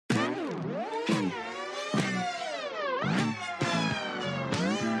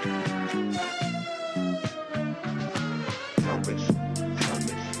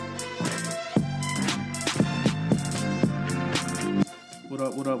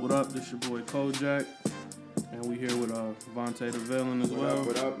What up? This your boy Kojak, and we here with Vontae the Villain as well.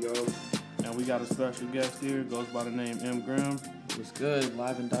 What up, yo? And we got a special guest here, goes by the name M. Grimm. What's good?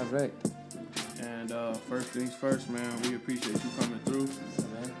 Live and direct. And first things first, man, we appreciate you coming through. Yeah,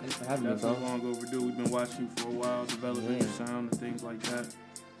 man. Thanks for having me, bro. That's long overdue. We've been watching you for a while, developing your sound and things like that.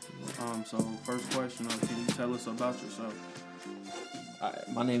 So first question, can you tell us about yourself?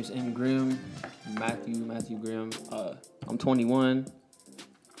 My name's M. Grimm, Matthew Grimm. I'm 21.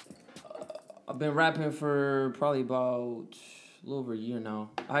 I've been rapping for probably about a little over a year now.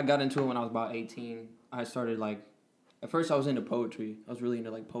 I got into it when I was about 18. I started at first I was into poetry. I was really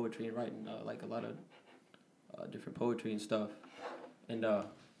into poetry and writing a lot of different poetry and stuff. And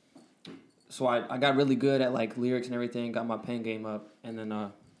so I got really good at lyrics and everything, got my pen game up. And then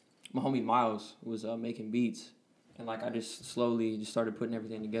my homie Miles was making beats. And I just slowly started putting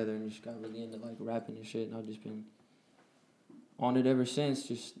everything together and just got really into rapping and shit. And I've just been on it ever since,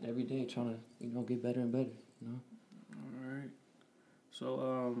 just every day trying to, get better and better, All right.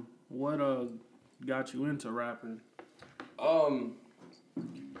 So what got you into rapping?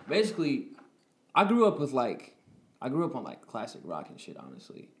 Basically, I grew up on classic rock and shit,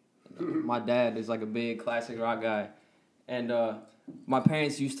 honestly. And, my dad is a big classic rock guy. And my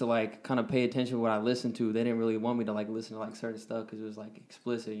parents used to kind of pay attention to what I listened to. They didn't really want me to listen to certain stuff because it was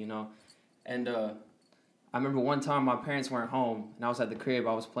explicit, And I remember one time my parents weren't home and I was at the crib.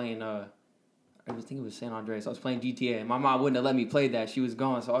 I was playing I think it was San Andreas. I was playing GTA and my mom wouldn't have let me play that. She was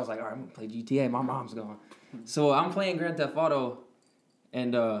gone, so I was like, all right, I'm gonna play GTA. My mom's gone, so I'm playing Grand Theft Auto,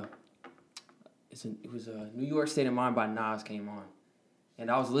 and it was New York State of Mind by Nas came on,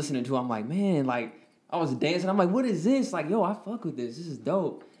 and I was listening to it. I'm like, man, I was dancing. I'm like, what is this? Yo, I fuck with this. This is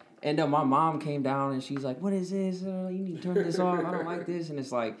dope. And my mom came down and she's like, what is this? You need to turn this off. I don't like this. And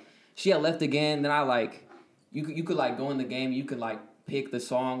it's she had left again. Then I you could go in the game. You could pick the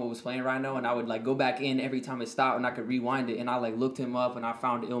song what was playing right now, and I would go back in every time it stopped, and I could rewind it. And I looked him up, and I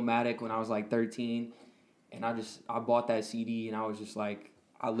found Illmatic when I was 13, and I bought that CD, and I was just I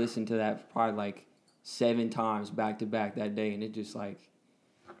listened to that probably 7 times back to back that day, and it just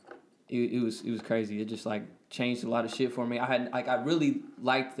it was crazy. It just changed a lot of shit for me. I really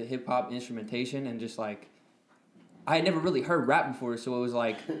liked the hip hop instrumentation, and just I had never really heard rap before, so it was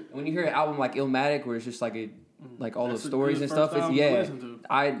when you hear an album like Illmatic, where it's just all those stories and stuff.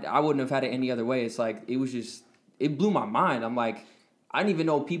 I wouldn't have had it any other way. It's it was just, it blew my mind. I'm I didn't even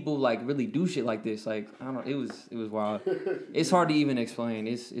know people really do shit like this. I don't know. It was wild. It's hard to even explain.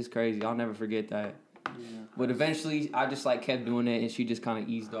 It's crazy. I'll never forget that. Yeah. But eventually, I just kept doing it, and she just kind of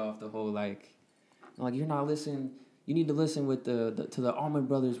eased off the whole you're not listening. You need to listen with to the Allman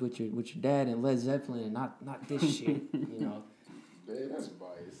Brothers with your dad and Led Zeppelin, and not this shit. Man, that's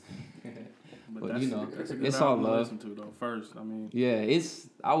biased. But that's it's all love. To listen to though. First, Yeah,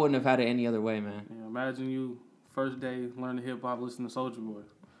 I wouldn't have had it any other way, man. Yeah, imagine you first day learning hip hop, listening to Soulja Boy,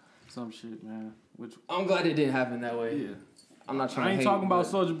 some shit, man. Which I'm glad it didn't happen that way. Yeah. I'm not trying. I ain't talking about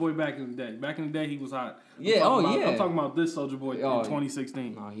Soulja Boy back in the day. Back in the day, he was hot. Yeah. I'm talking about this Soulja Boy in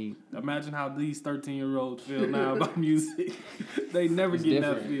 2016. No, Imagine how these 13-year-olds feel now about music. They never get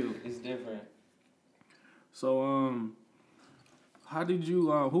that feel. It's different. So, how did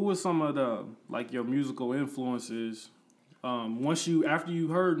you? Who was some of the your musical influences? After you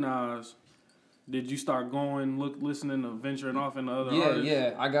heard Nas, did you start listening to venturing off into other artists?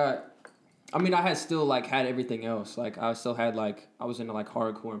 Yeah. I had still had everything else. I still had I was into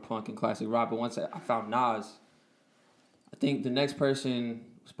hardcore and punk and classic rock. But once I found Nas, I think the next person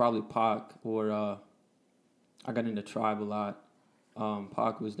was probably Pac, or I got into Tribe a lot.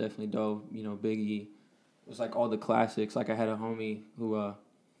 Pac was definitely dope. Biggie. It was all the classics. I had a homie who I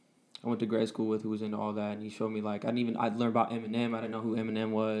went to grade school with who was into all that, and he showed me I'd learned about Eminem. I didn't know who Eminem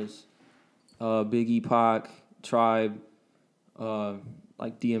was. Biggie, Pac, Tribe,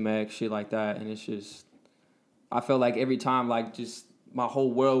 DMX, shit like that, and it's just, I felt every time just my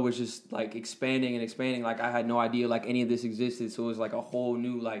whole world was just expanding and expanding. I had no idea any of this existed, so it was a whole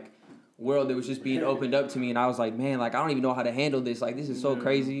new world that was just being opened up to me, and I was man, I don't even know how to handle this. This is so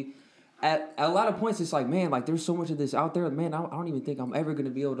crazy. At a lot of points, it's man, there's so much of this out there, man. I don't even think I'm ever gonna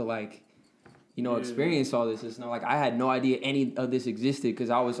be able to experience all this. It's not I had no idea any of this existed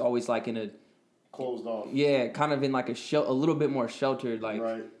because I was always in a closed off. Yeah, kind of in a little bit more sheltered,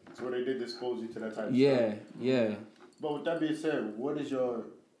 Right. So they did expose you to that type of stuff. stuff. Yeah. But with that being said, what is you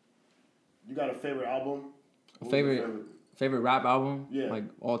got a favorite album? Favorite rap album? Yeah.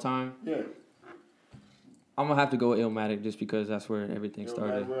 All time? Yeah. I'm gonna have to go with Illmatic just because that's where everything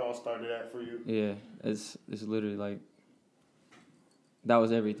started. Where it all started at for you? Yeah, it's literally that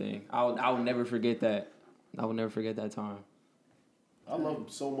was everything. I will never forget that. I will never forget that time. I love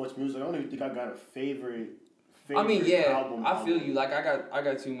so much music. I don't even think I got a favorite I mean, yeah, album. I feel you. Like I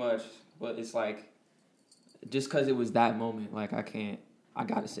got too much, but it's like just because it was that moment, like I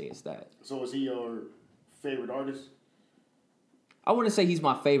gotta say it's that. So is he your favorite artist? I wouldn't say he's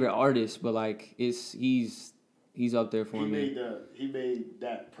my favorite artist, but like he's up there for me. He made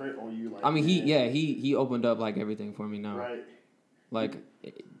that print on you. Like, I mean, he opened up like everything for me now. Right. Like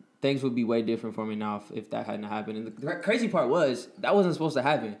things would be way different for me now if that hadn't happened. And the crazy part was that wasn't supposed to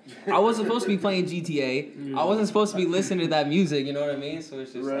happen. I wasn't supposed to be playing GTA. I wasn't supposed to be listening to that music. You know what I mean? So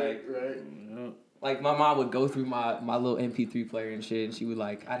it's just right. Like my mom would go through my little MP3 player and shit, and she would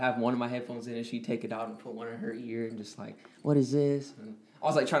like, I'd have one of my headphones in, and she'd take it out and put one in her ear, and just like, what is this? And I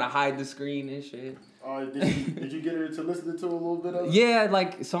was like trying to hide the screen and shit. Did you get her to listen to a little bit of it? Yeah,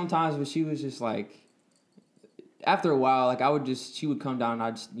 like sometimes, but she was just like, after a while, like she would come down, and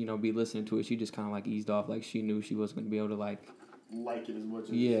I'd just, be listening to it. She just kind of like eased off, like she knew she wasn't gonna be able to like it as much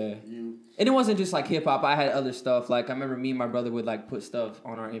as you. And it wasn't just like hip hop. I had other stuff. Like I remember me and my brother would like put stuff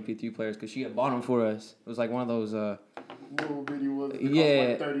on our MP3 players because she had bought them for us. It was like one of those. Little bitty ones.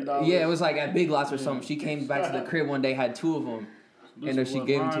 Yeah, cost like $30. yeah. It was like at Big Lots or something. She came back to the crib one day, had 2 of them. And then she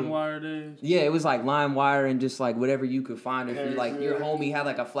gave them to days? Yeah, it was like LimeWire and just like whatever you could find. If you like your yeah. homie had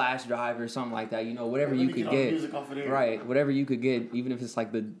like a flash drive or something like that, whatever you could get. Music off of there. Right, whatever you could get, even if it's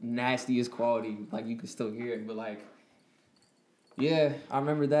like the nastiest quality, like you could still hear it. But like, yeah, I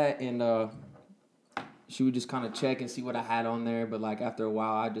remember that, and she would just kind of check and see what I had on there. But like after a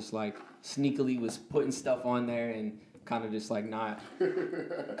while, I just like sneakily was putting stuff on there and kind of just like not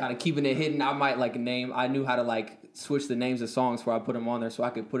kind of keeping it hidden. I might like I knew how to like switch the names of songs before I put them on there so I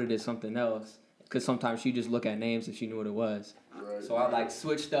could put it as something else. Because sometimes she just look at names if she knew what it was. Right, so I like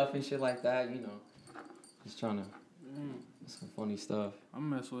switch stuff and shit like that, Just trying to some funny stuff. I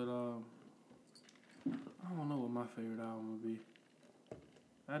mess with I don't know what my favorite album would be.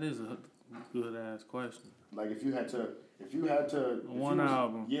 That is a good ass question. Like if you had to one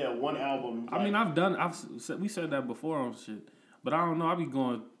album. Yeah, one album. I mean, we said that before on shit, but I don't know. I be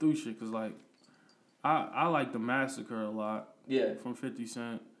going through shit because like, I like the Massacre a lot. Yeah. From 50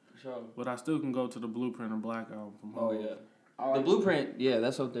 Cent. Sure. But I still can go to the Blueprint or Black album from Oh Hov. yeah. The Blueprint, yeah,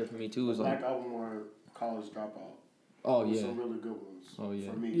 that's up there for me too. The Is Black like album or College Dropout. Oh yeah. Some really good ones. Oh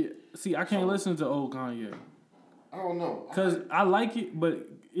yeah. For me. Yeah. See, I can't listen to old Kanye. I don't know. Cause I like it, but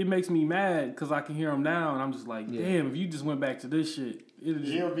it makes me mad because I can hear him now, and I'm just like, damn, if you just went back to this shit, it'd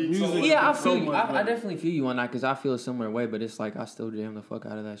just be music. Yeah, I so feel you. much I better. definitely feel you on that because I feel a similar way. But it's like I still jam the fuck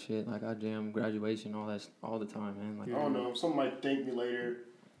out of that shit. Like I jam Graduation, all that all the time, man. Like I don't know. Some might thank me later.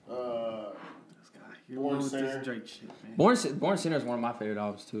 Born Sinner. Drake shit, man. Born Sinner is one of my favorite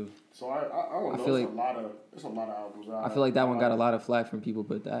albums too. So I don't know. Feel There's a lot of albums. I feel like that one got a lot of flack from people,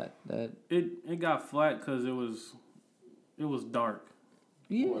 but that it got flat because it was dark.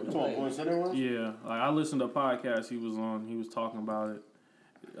 yeah. What, you talking Born Sinner was? Yeah, like I listened to a podcast he was on. He was talking about it.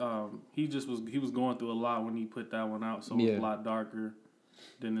 He was going through a lot when he put that one out, so it was a lot darker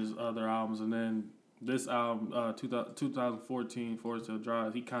than his other albums. And then this album, 2014, Forest Hill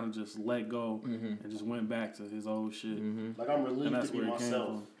Drive, he kind of just let go and just went back to his old shit. Like I'm relieved to be where it came myself.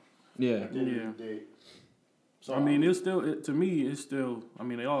 from. Yeah. At the end of the day. So I mean, to me, it's still. I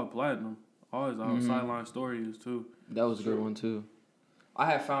mean, they all platinum. All his Sideline Story is too. That was a good one too. I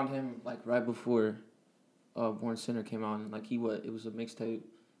had found him like right before Born Sinner came out, and like it was a mixtape.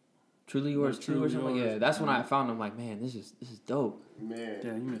 Truly Yours 2 or something. Yeah, that's when I found him. Like, man, this is dope. Man,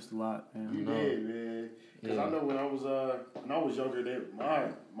 Yeah, you missed a lot, man. you did, man. Because I know when I was younger,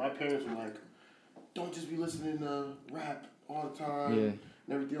 my parents were like, "Don't just be listening to rap all the time and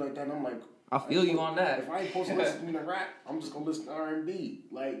everything like that." And I'm like, I feel you on that. If I ain't supposed to listen to rap, I'm just gonna listen to R&B.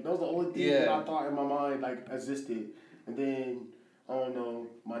 Like those are the only things that I thought in my mind like existed. And then I don't know,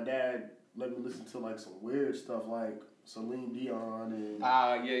 my dad let me listen to like some weird stuff like Celine Dion and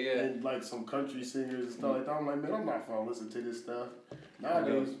and like some country singers and stuff like that. I'm like, man, I'm not gonna listen to this stuff.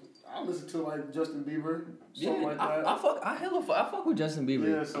 Nowadays, I listen to like Justin Bieber, something like that. I fuck with Justin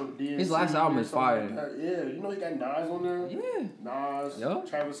Bieber. Yeah, some DNC. His last album is fire. Like yeah, you know he got Nas on there. Yeah. Nas,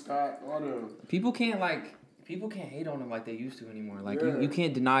 Travis Scott, all them. People can't hate on him like they used to anymore. Like you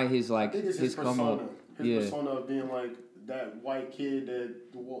can't deny his like I think it's his come up. His persona of being like that white kid that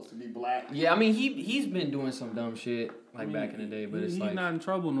wants to be black. Yeah, I mean he's been doing some dumb shit like back in the day, but it's like he's not in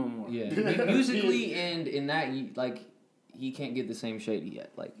trouble no more. Yeah, musically and in that he can't get the same shade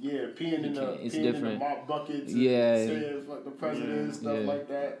yet. Like peeing in the mop buckets. Saying fuck the president and stuff like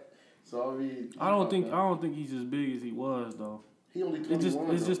that. So I mean, I don't think he's as big as he was though. He only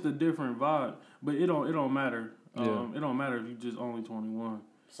 21. It's just a different vibe, but it don't matter. It don't matter if you just only 21.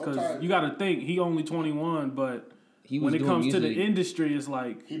 Because you got to think he only 21, but he was when it doing comes music. to the industry, it's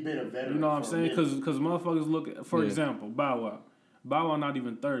like He been a veteran. you know what I'm for a saying? minute. Because motherfuckers look. For example, Bow Wow. Bow Wow not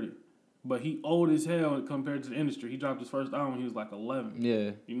even 30, but he old as hell compared to the industry. He dropped his first album when he was like 11.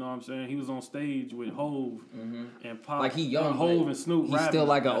 Yeah. You know what I'm saying? He was on stage with Hove and Pop. Like he young. Hove and Snoop. He's rapping still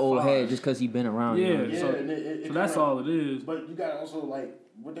like an at old 5. head just because he been around. Yeah. You know? Yeah, So- and it So that's kinda, all it is. But you got also like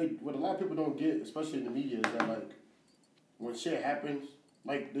what a lot of people don't get, especially in the media, is that like when shit happens,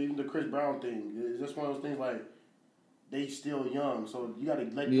 like the Chris Brown thing, is just one of those things like they still young, so you gotta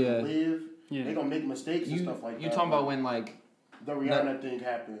let them live. Yeah. They gonna make mistakes and stuff like that. You talking about when like the Rihanna thing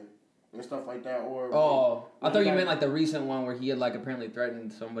happened and stuff like that, or I thought you meant like the recent one where he had like apparently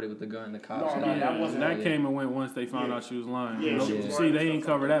threatened somebody with the gun in the cops. No, that wasn't- that came and went once they found out she was lying. Yeah, So, she was see, lying they and ain't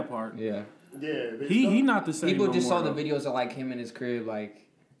stuff cover like that part. Yeah. Yeah, He not the same. People no just more, saw the though. videos of like him in his crib, like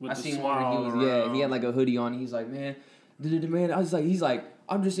With I the seen one where he swirl was around. he had like a hoodie on. He's like, man, man, he's like,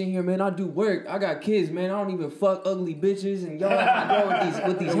 I'm just in here, man. I do work. I got kids, man. I don't even fuck ugly bitches and y'all I go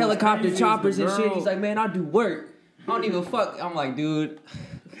with these helicopter crazy is choppers the and shit. girl- He's like, man, I do work. I don't even fuck. I'm like, dude,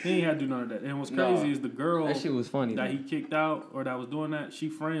 He ain't had to do none of that. And what's crazy is the girl that shit was funny. that though. he kicked out or that was doing that, she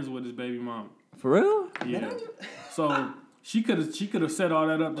friends with his baby mom. For real? Yeah. So she could have set all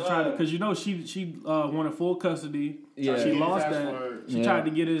that up to try to, because you know she wanted full custody. Yeah. She His lost ass that. for She tried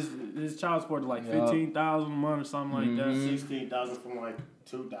to get his child support to like Yeah. 15,000 a month or something like that. 16,000 from like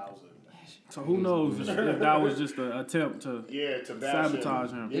 2,000. So who knows if that was just an attempt to Yeah, to bash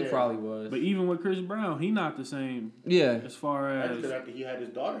sabotage him. It probably was. But even with Chris Brown, he not the same Yeah. as far Because as. after he had his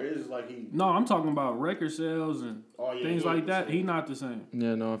daughter, it's like he. No, I'm talking about record sales and Oh, yeah, things he like ain't the that. same. He not the same.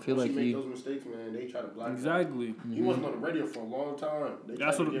 Yeah, no, I feel Once like you he. make those mistakes, man, they try to block Exactly. He wasn't on the radio for a long time. They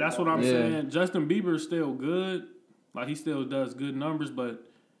That's tried to what get that's him what off. I'm Yeah. saying. Justin Bieber's still good. Like he still does good numbers, but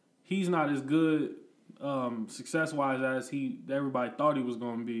he's not as good success wise as everybody thought he was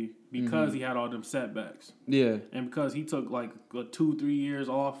gonna be because he had all them setbacks. Yeah. And because he took like 2-3 years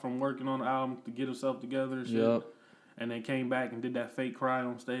off from working on the album to get himself together and shit. Yep. And then came back and did that fake cry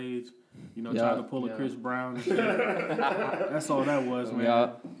on stage. You know, Yeah. tried to pull a Chris Brown and shit. That's all that was, man. Yeah.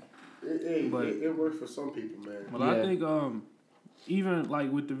 It works for some people, man. But Yeah. I think even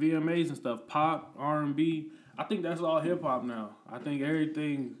like with the VMAs and stuff, pop, R&B, I think that's all hip hop now. I think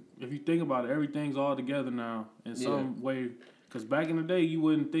everything, if you think about it, everything's all together now in some way. Because back in the day, you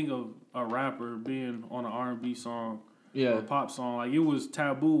wouldn't think of a rapper being on an R&B song or a pop song. Like it was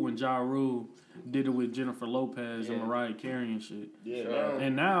taboo when Ja Rule did it with Jennifer Lopez and Mariah Carey and shit. Yeah,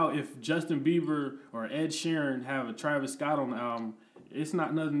 And now if Justin Bieber or Ed Sheeran have a Travis Scott on the album, it's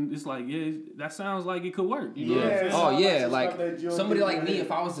not nothing. It's like, that sounds like it could work. You know what I'm saying? Oh yeah, Just like that Joe somebody Biden like me, hit.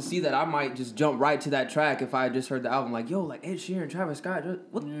 if I was to see that, I might just jump right to that track if I had just heard the album. Like, yo, like Ed Sheeran, Travis Scott,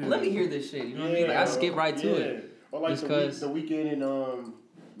 let me hear this shit. You know what I mean? Like I skip right to it. Or like Just the 'cause- the Weeknd and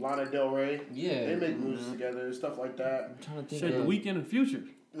Lana Del Rey. Yeah. They make moves together and stuff like that. I'm trying to think. Shit, the of, Weeknd and Future.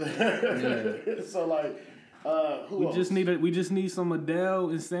 So like, who We else? just need some Adele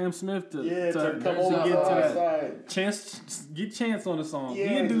and Sam Smith to come over get to to our that side. chance on the song. He Yeah,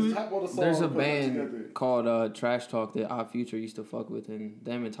 can do just it. hop on the song There's a and put it band together. called Trash Talk that Odd Future used to fuck with, and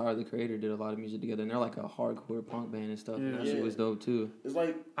them and Tyler the Creator did a lot of music together, and they're like a hardcore punk band and stuff. And that Yeah. shit was dope too. It's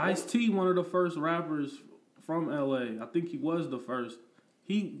like Ice-T, one of the first rappers from LA. I think he was the first.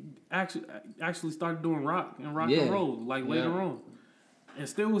 He actually started doing rock and roll like later on. And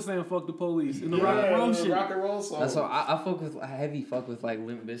still was saying fuck the police in the rock and roll shit. Rock and roll song. That's why I fuck with heavy fuck with like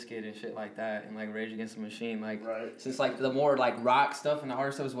Limp Bizkit and shit like that, and like Rage Against the Machine. Like since like the more like rock stuff and the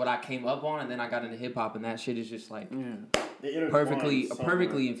hard stuff is what I came up on, and then I got into hip hop, and that shit is just like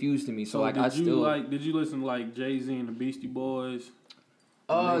perfectly infused to me. So like did you listen to like Jay-Z and the Beastie Boys?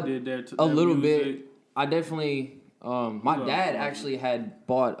 They did their a little music? bit. I definitely. My dad actually had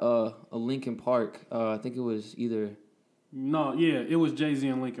bought a Linkin Park. I think it was either. No, it was Jay-Z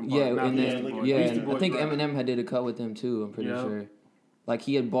and Linkin Park. Yeah, not and Beastie then Boys. yeah, Beastie and Boys I think right. Eminem had did a cut with them too. I'm pretty sure. Like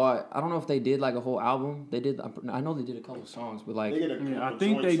he had bought. I don't know if they did like a whole album. They did. I know they did a couple songs, but like. I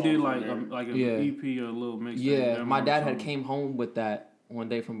think they did like an EP or a little mixtape. Yeah, my dad had came home with that one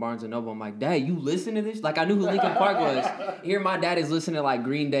day from Barnes and Noble. I'm like, Dad, you listen to this? Like I knew who Linkin Park was. Here, my dad is listening to like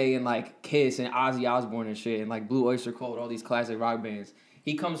Green Day and like Kiss and Ozzy Osbourne and shit and like Blue Oyster Cult, all these classic rock bands.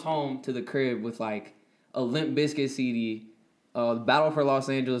 He comes home to the crib with like a Limp Bizkit CD. Battle for Los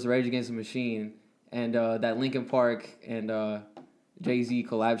Angeles, Rage Against the Machine, and that Linkin Park and Jay-Z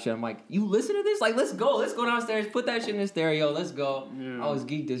collab shit. I'm like, you listen to this? Like, let's go downstairs, put that shit in the stereo, let's go. Yeah. I was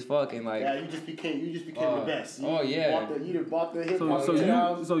geeked as fuck and like. Yeah, you just became the best. You yeah. bought the hip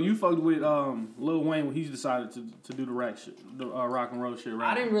hop. So you fucked with Lil Wayne when he's decided to do the rock and roll shit.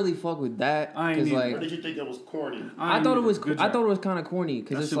 Right? I didn't really fuck with that because like. Or did you think it was corny? I thought it was kind of corny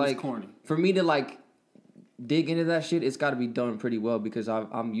because it's like corny. for me to like. dig into that shit, it's got to be done pretty well because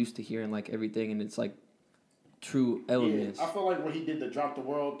I'm used to hearing like everything and it's like true elements. Yeah, I feel like when he did the Drop the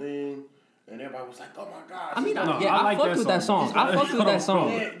World thing, and everybody was like, "Oh my gosh!" I mean, No, I like fucked with that song. I fucked with that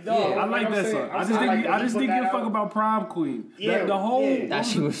song. I like that song. I just didn't give a fuck about Prom Queen. Yeah, the whole that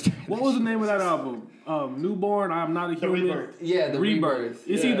shit was. What was the name of that album? Newborn. I'm Not a Human. Rebirth. Yeah, the Rebirth.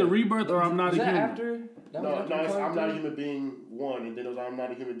 It's either Rebirth or I'm Not a Human. After? No, it's I'm Not a Human Being 1, and then it was I'm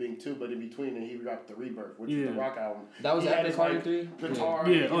Not a Human Being 2, but in between, and he dropped the Rebirth, which is the rock album. That was after Carter 3? Guitar.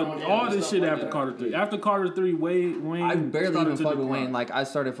 Yeah, all this shit after Carter 3. After Carter 3, Wayne. I barely even fucked with Wayne. Like, I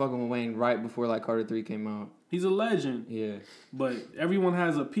started fucking with Wayne right before, like, Carter 3 came out. He's a legend. Yeah. But everyone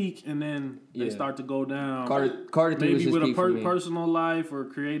has a peak, and then they start to go down. Carter 3 was his maybe peak with for a me. personal life or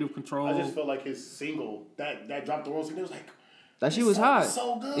creative control. I just felt like his single, that Drop the World single, was like, that shit was hot.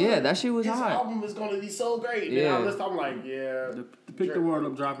 So good. Yeah, that shit was His hot. album is gonna be so great. Yeah. And I'm like, yeah. The Pick the World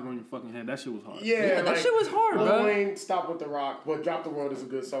Up, Drop It on Your Fucking Head. That shit was hard. Yeah, that shit was hard, Lil bro. Wayne stopped with the rock, but Drop the World is a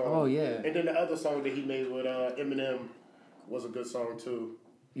good song. Oh, yeah. And then the other song that he made with Eminem was a good song too.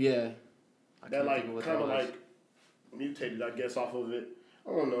 Yeah. That like kind of like mutated, I guess, off of it.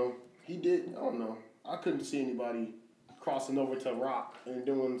 I don't know. He did. I don't know. I couldn't see anybody crossing over to rock and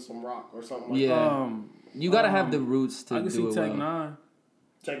doing some rock or something like that. You gotta have the roots to do it. I can see Tech 9.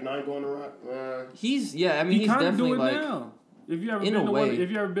 Tech 9 going to rock. He's he's kind of definitely do it like. now. If you ever in been a to way. one, if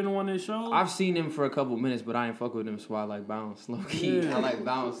you ever been to one of his shows, I've seen him for a couple minutes, but I ain't fuck with him, so I like bounced low key. Yeah. I like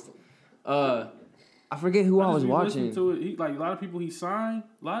bounced. I forget who I was watching. To it. A lot of people he signed.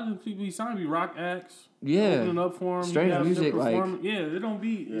 A lot of the people he signed be rock acts. Yeah, opening up for him. strange music. Like it don't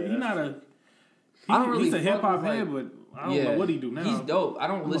be. Yeah, He's not a. I don't really He's a fuck hip hop with, head, like- but I don't know what he do now. He's dope. I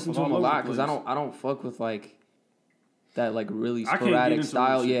don't listen to him a lot because I don't fuck with like that like really sporadic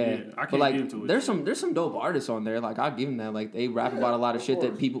style. Yeah, I can't but like get into it. there's some dope artists on there. Like I'll give them that. Like they rap about a lot of shit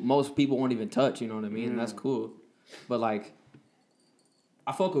that most people won't even touch. You know what I mean? That's cool. But like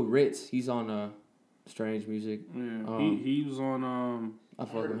I fuck with Ritz. He's on Strange Music. Yeah, he was on. I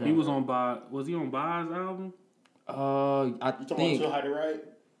fuck with him. He was on Was he on Bai's album? I You talking think about Too High to Write?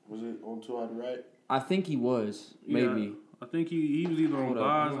 Was it on Too High to Write? I think he was maybe. Yeah, I think he was either on Hold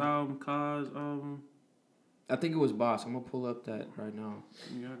up, Bai's album, Kai's album. I think it was Boss. I'm gonna pull up that right now.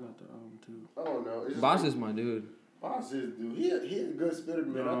 Yeah, I got the album too. I don't know. It's just Boss like, is my dude. Boss is dude. He a good spitter,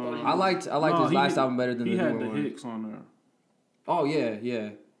 man. I liked his last album better than the newer one. He had the Hicks on there. Oh yeah.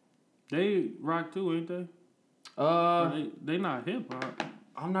 They rock too, ain't they? They not hip hop.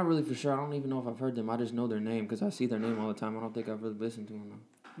 I'm not really for sure. I don't even know if I've heard them. I just know their name because I see their name all the time. I don't think I've really listened to them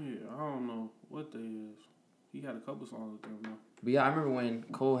though. Yeah, I don't know what they is. He had a couple songs with them though. But yeah, I remember when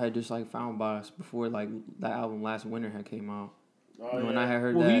Cole had just like found Boss before like that album Last Winter had came out. When I had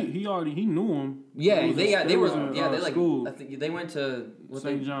heard that, he knew him. Yeah, they were like school. I think they went to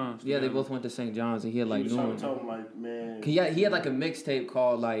St. John's. Yeah, they both went to St. John's, and he had like was knew trying him. to tell him like, man. He had like a mixtape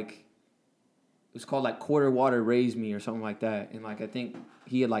called like it was called like Quarter Water Raised Me or something like that, and like I think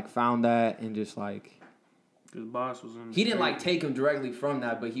he had like found that and just like. His boss was in. He didn't like take him directly from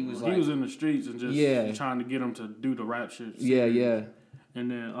that, but he was like he was in the streets and just trying to get him to do the rap shit. Yeah. And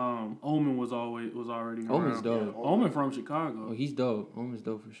then Omen was already around. Omen's dope. Yeah, Omen from Chicago. Oh, he's dope. Omen's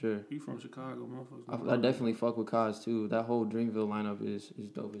dope for sure. He from Chicago, motherfucker. I definitely fuck with Kaz too. That whole Dreamville lineup is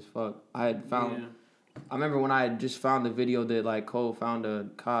dope as fuck. I had found. Yeah. I remember when I had just found the video that like Cole found a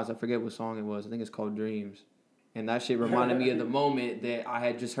Kaz. I forget what song it was. I think it's called Dreams, and that shit reminded me of the moment that I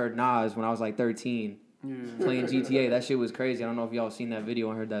had just heard Nas when I was like 13. Yeah. Playing GTA. That shit was crazy. I don't know if y'all seen that video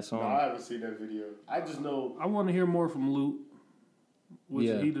and heard that song. No, I haven't seen that video. I just know. I want to hear more from Luke, which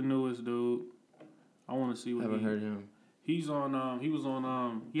Yeah. he the newest dude. I want to see what Haven't heard him. He's on. He was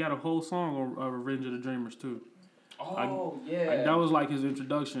on. He had a whole song on Revenge of the Dreamers too. Oh That was like his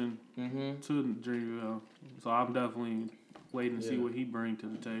introduction Mm-hmm. to Dreamville. So I'm definitely waiting to see what he bring to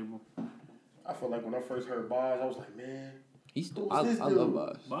the table. I feel like when I first heard Boz, I was like, man. I this love dude?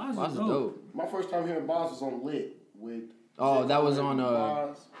 Boz. Boz is dope. My first time hearing Boz was on Lit with. Oh, that was on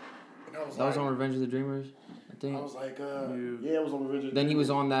Boz. And I that was on Revenge of the Dreamers, I think. I was like, yeah, it was on Revenge of the Then he was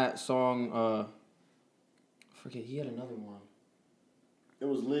Dreamers. on that song. I forget. He had another one. It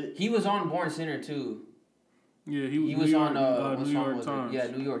was Lit. He was on Born Sinner too. Yeah, He was on New what song York was it? Times. Yeah,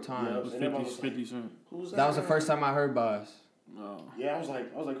 New York Times. Yeah. It was 50 Cent. Who's That was the guy? first time I heard Boz. Oh. Yeah, I was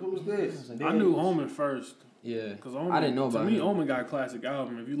like, who's this? I knew Omen first. Yeah, Cause Omen, I didn't know about to me, him. Omen got a classic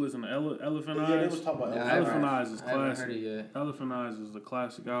album. If you listen to Elephant Yeah, they Eyes, was talking about Yeah, Elephant Eyes is I haven't classic. heard it yet. Elephant Eyes is a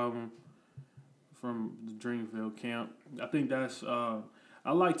classic album from the Dreamville camp. I think that's. I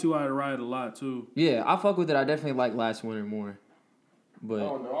like Too High to Ride a lot too. Yeah, I fuck with it. I definitely like Last Winter more. I But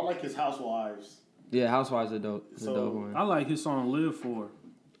don't know. I like his Housewives. yeah, Housewives are dope. It's a So, dope one. I like his song "Live For."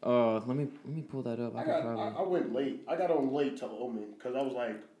 Let me pull that up. I went late. I got on late to Omen because I was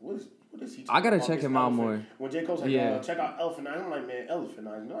like, what is he talking I gotta about? check him out more. When J. Cole's like, check out Elephant Eyes, I'm like, man, Elephant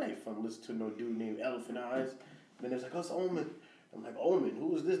Eyes. No, I ain't fun to listen to no dude named Elephant Eyes. Then it's like, oh, it's Omen. I'm like, Omen,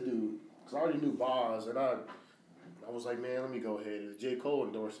 who is this dude? Because I already knew Boz, and I was like, man, let me go ahead. It's J. Cole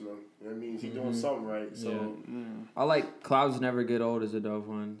endorsing him. You know what I mean? He's doing something right. So I like Clouds Never Get Old is a dope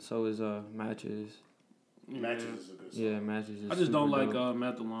one. So is Matches. Matches is a good song. Yeah, Matches is I just don't like dope.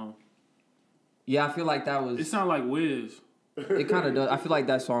 Methalon. Yeah, I feel like that was... It sounded like Wiz. It kind of does. I feel like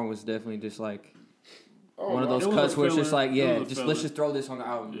that song was definitely just like... one of It those was cuts a where it's just filler. like, It yeah, was a just filler. let's just throw this on the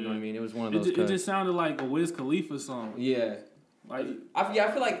album. You know what I mean? It was one of those cuts. It just sounded like a Wiz Khalifa song. Yeah. Like, I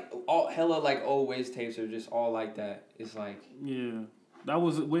feel like all hella like old Wiz tapes are just all like that. It's like... yeah. That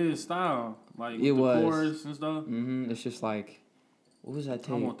was Wiz style. Like, with It the was. chorus and stuff. It's just like... What was that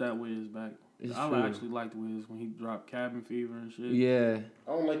tape? I want that Wiz back. It's I true. actually liked Wiz when he dropped Cabin Fever and shit. Yeah.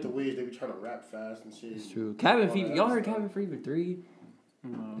 I don't like the ways they be trying to rap fast and shit. It's true. Cabin All Fever. that Y'all heard stuff. Cabin Fever 3?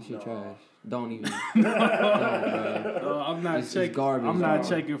 No. That shit No. trash. Don't even. I'm not It's checking. garbage. I'm not No.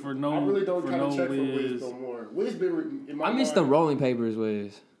 checking for no. I really don't for kind no of check for Wiz Wiz. no more. Wiz been in my I miss mind. the Rolling Papers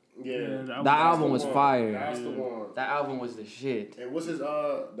Wiz. Yeah, that That that's album the was one. fire. That's the one. That album was the shit. And what's his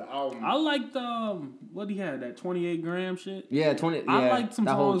the album? I liked what he had, that 28 gram shit. Yeah, 20. Yeah, I liked some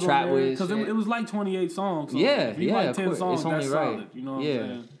that whole songs trap on there Wiz because shit. it was like 28 songs. So Yeah, if you yeah, like of 10 course. songs, It's only that's right. solid. You know what Yeah,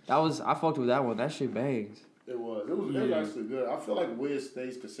 I'm saying? I fucked with that one. That shit bangs. It was actually good. I feel like Wiz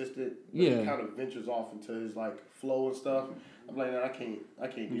stays consistent. But Yeah. He kind of ventures off into his like flow and stuff. I'm like, nah, I can't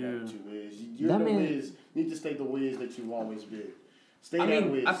do that with you, Wiz. You're That the man- Wiz. You need to stay the Wiz that you've always been. Stay I that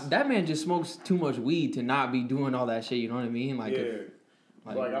mean, Wiz. that man just smokes too much weed to not be doing all that shit. You know what I mean? Like, yeah.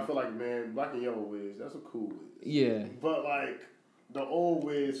 like, Like I feel like, man, Black and Yellow Wiz, that's a cool Wiz. yeah, But like the old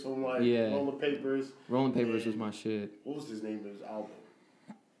Wiz from like Yeah. Roller Papers. Rolling Papers Yeah. was my shit. What was his name of his album?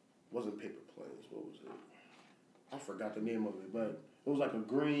 Wasn't Paper Planes. What was it? I forgot the name of it, but it was like a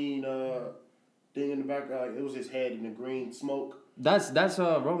green thing in the back. It was his head in the green smoke. That's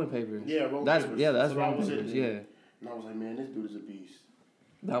Rolling Papers. Yeah, Rolling that's Papers. yeah, that's So that Rolling was it Papers. then. Yeah, And I was like, man, this dude is a beast.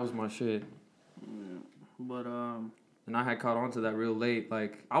 that was my shit. But And I had caught on to that real late.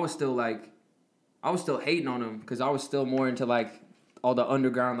 Like I was still hating on him because I was still more into like all the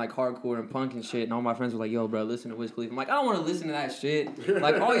underground like hardcore and punk and shit. And all my friends were like, "Yo, bro, listen to Wiz Khalifa." I'm like, I don't want to listen to that shit.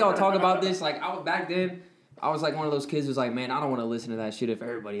 Like all y'all talk about this. Like back then, I was like one of those kids who's like, man, I don't want to listen to that shit if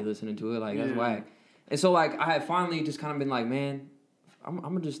everybody listening to it. Like that's Yeah. whack. And so like I had finally just kind of been like, man, I'm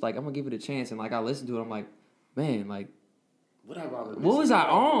gonna give it a chance. And like I listened to it, I'm like, man, like. What have I been What was missing I out?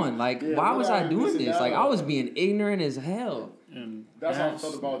 on? Like, Yeah, why what was have I I doing missing this? out Like, I on? was being ignorant as hell. and That's how I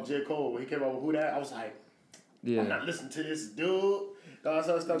felt about J. Cole when he came out with Who That. I was like, I'm Yeah. not listening to this dude. That's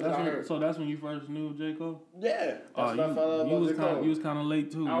all stuff that I heard. So that's when you first knew J. Cole? Yeah, that's what I found out you about was J. Cole. you was kind of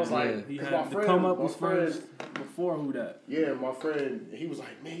late too. I was man. like, he 'cause had my the friend- come up my was friend- first before Who That. Yeah, my friend, he was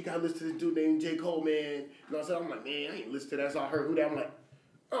like, man, you gotta listen to this dude named J. Cole, man. You know what I'm saying? I'm like, man, I ain't listen to that. So I heard Who That. I'm like,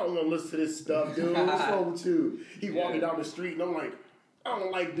 I don't want to listen to this stuff, dude. What's wrong with you? He walking down the street, and I'm like, I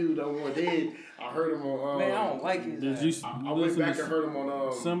don't like dude no more. Then I heard him on. Man, I don't like his Did you I went listen back to and heard him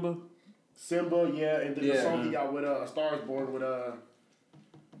on Simba? Simba, yeah, and then the Yeah. song he got with A Star Is Born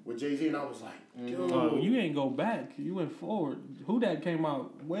with Jay-Z, and I was like, dude. You ain't go back. You went forward. Who That came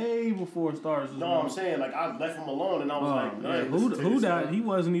out way before Stars was No, born. I'm saying, like, I left him alone, and I was like, Yeah. I ain't listen to Who this That? stuff. He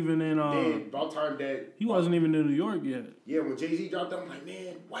wasn't even in. Then, about time that, He wasn't even in New York yet. yeah, when Jay-Z dropped that, I'm like,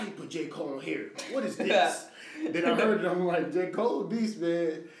 man, why you put J. Cole on here? What is this? Then I heard it, I'm like, J. Cole, beast,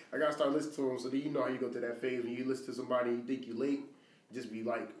 man. I gotta start listening to him, so then you know how you go through that phase when you listen to somebody and you think you late, just be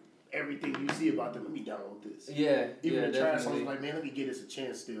like, everything you see about them, let me download this. Yeah. Even the trash songs, like, man, let me get this a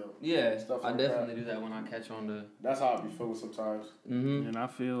chance still. Yeah, Stuff I like definitely do that when I catch on to. That's how I be feeling sometimes. Mm-hmm. And I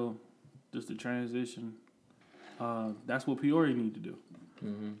feel just the transition. That's what Peoria need to do.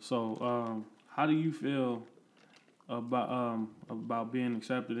 Mm-hmm. So, how do you feel about being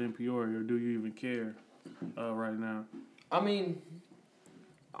accepted in Peoria, or do you even care right now? I mean,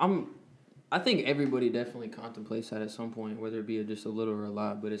 I think everybody definitely contemplates that at some point, whether it be just a little or a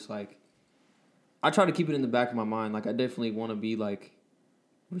lot. But it's like, I try to keep it in the back of my mind. Like, I definitely want to be like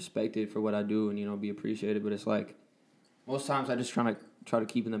respected for what I do and be appreciated. But it's like most times I just try to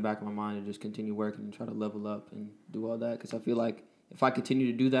keep it in the back of my mind and just continue working and try to level up and do all that, because I feel like if I continue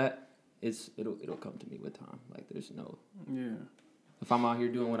to do that, it'll come to me with time. Like, there's no. Yeah. If I'm out here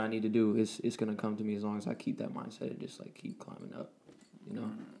doing what I need to do, it's gonna come to me as long as I keep that mindset and just like keep climbing up,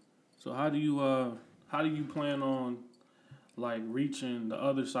 So how do you plan on like reaching the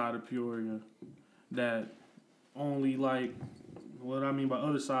other side of Peoria that only like, what I mean by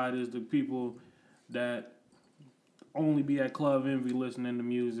other side is the people that only be at Club Envy listening to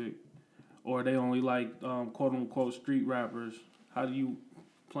music, or they only like quote unquote street rappers? How do you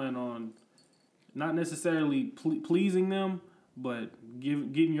plan on not necessarily pleasing them, but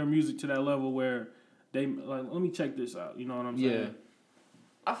getting your music to that level where they like, let me check this out. You know what I'm saying? Yeah.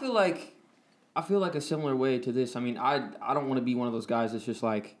 I feel like a similar way to this. I mean, I don't want to be one of those guys that's just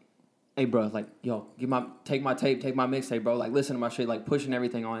like, hey, bro, like, yo, take my tape, take my mixtape, bro. Like, listen to my shit, like, pushing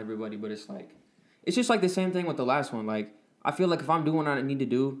everything on everybody. But it's just like the same thing with the last one. Like, I feel like if I'm doing what I need to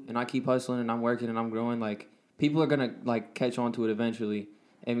do and I keep hustling and I'm working and I'm growing, like, people are gonna like catch on to it eventually.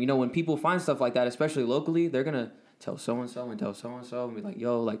 And you know, when people find stuff like that, especially locally, they're gonna tell so and so and tell so and so and be like,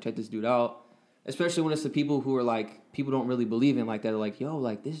 yo, like, check this dude out. Especially when it's the people who are like, people don't really believe in like that. They're like, yo,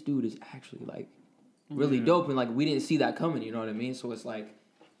 like, this dude is actually like really dope, and like we didn't see that coming. You know what I mean? So it's like,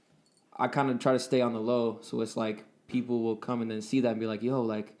 I kind of try to stay on the low. So it's like people will come and then see that and be like, yo,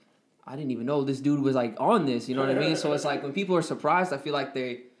 like, I didn't even know this dude was like on this. You know what I mean? So it's like when people are surprised, I feel like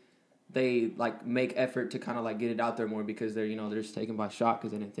they like make effort to kind of like get it out there more because they're, you know, they're just taken by shock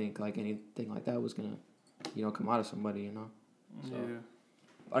because they didn't think like anything like that was gonna, you know, come out of somebody. You know? So, yeah.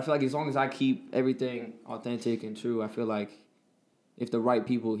 I feel like as long as I keep everything authentic and true, I feel like if the right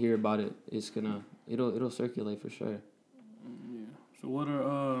people hear about it, it'll circulate for sure. Yeah.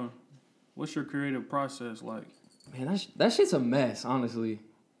 So what's your creative process like? Man, that shit's a mess, honestly.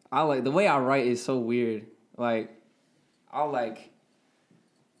 I like the way I write is so weird. Like, I'll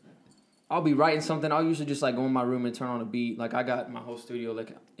be writing something. I'll usually just like go in my room and turn on a beat. Like, I got my whole studio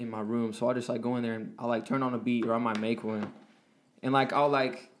like in my room, so I'll just like go in there and I'll like turn on a beat, or I might make one. And like I'll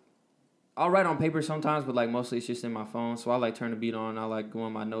write on paper sometimes, but like mostly it's just in my phone. So I'll like turn the beat on. I'll like go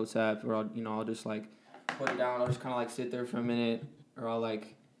on my notes app, or I'll just like put it down. I'll just kind of like sit there for a minute, or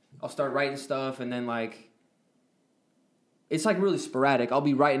I'll start writing stuff, and then like it's like really sporadic. I'll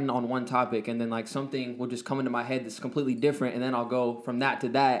be writing on one topic, and then like something will just come into my head that's completely different, and then I'll go from that to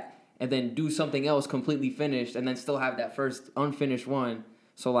that, and then do something else completely finished, and then still have that first unfinished one.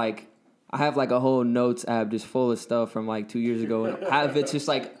 So like I have like a whole notes app just full of stuff from like 2 years ago, and half of it's just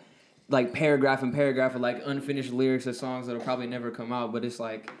like paragraph and paragraph of like unfinished lyrics of songs that'll probably never come out. But it's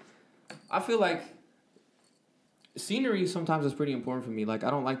like, I feel like scenery sometimes is pretty important for me. Like, I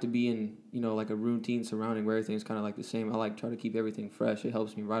don't like to be in, you know, like a routine surrounding where everything's kind of like the same. I like try to keep everything fresh. It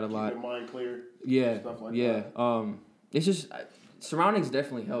helps me write a lot. Keep your mind clear. Yeah, Stuff like yeah. that. It's just surroundings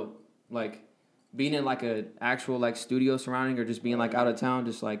definitely help. Like being in like a actual like studio surrounding, or just being like out of town,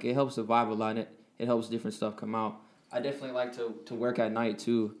 just like it helps the vibe a lot. And it helps different stuff come out. I definitely like to work at night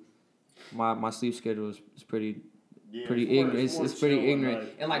too. My sleep schedule is pretty ignorant. It's pretty ignorant.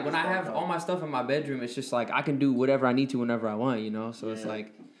 And like when I have all my stuff in my bedroom, it's just like I can do whatever I need to whenever I want, you know? So it's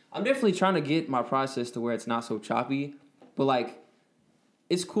like I'm definitely trying to get my process to where it's not so choppy. But like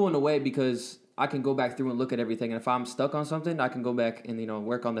it's cool in a way because I can go back through and look at everything, and if I'm stuck on something, I can go back and, you know,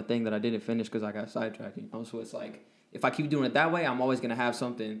 work on the thing that I didn't finish because I got sidetracked, you know? So it's like if I keep doing it that way, I'm always gonna have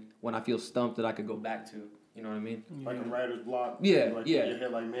something when I feel stumped that I could go back to. You know what I mean? Like a writer's block. Yeah, like yeah. In your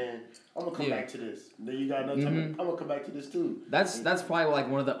head, like, man, I'm gonna come back to this. And then you got another time. I'm gonna come back to this too. That's probably like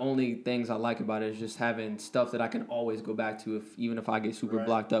one of the only things I like about it is just having stuff that I can always go back to even if I get super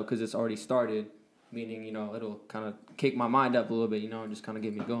blocked up because it's already started. Meaning, you know, it'll kind of kick my mind up a little bit, you know, and just kind of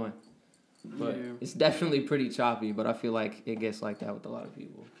get me going. But it's definitely pretty choppy. But I feel like it gets like that with a lot of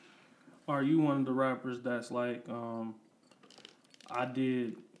people. Are you one of the rappers that's like, I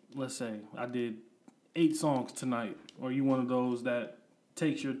did 8 songs tonight? Or are you one of those that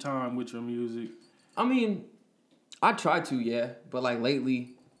takes your time with your music? I mean, I try to, yeah. But like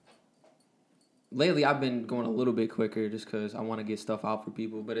lately I've been going a little bit quicker just because I want to get stuff out for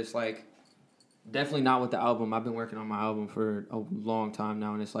people. But it's like definitely not with the album. I've been working on my album for a long time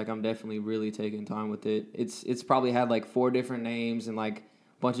now, and it's like I'm definitely really taking time with it. It's probably had like 4 different names and like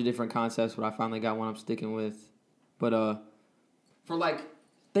a bunch of different concepts, but I finally got one I'm sticking with. But for like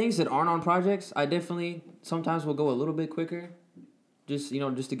things that aren't on projects, I definitely sometimes will go a little bit quicker, just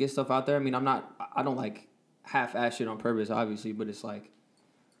to get stuff out there. I mean, I don't like half-ass shit on purpose, obviously, but it's like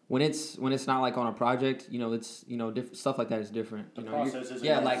when it's not like on a project, you know, it's, you know, stuff like that is different. You know,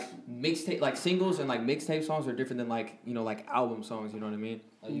 like mixtape, like singles and like mixtape songs are different than like, you know, like album songs. You know what I mean?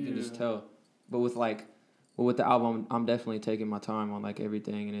 Like you can just tell. But with the album, I'm definitely taking my time on like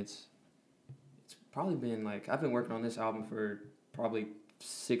everything, and it's probably been like I've been working on this album for probably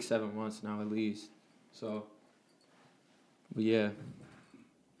 6-7 months now at least. So, but yeah.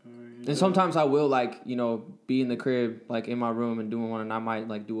 And sometimes I will like, you know, be in the crib like in my room and doing one, and I might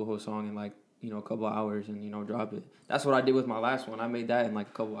like do a whole song in like, you know, a couple of hours and, you know, drop it. That's what I did with my last one. I made that in like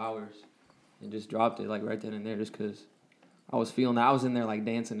a couple of hours and just dropped it like right then and there just because I was feeling that. I was in there like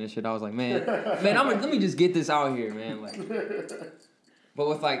dancing and shit. I was like, man, let me just get this out here, man. Like, but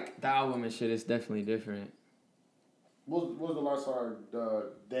with like the album and shit, it's definitely different. What was the last song?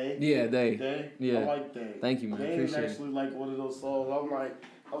 Day? Yeah, Day. Day? Yeah. I like Day. Thank you, man. Day Appreciate is actually like one of those songs.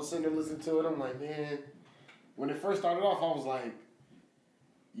 I was sitting there listening to it. I'm like, man, when it first started off, I was like,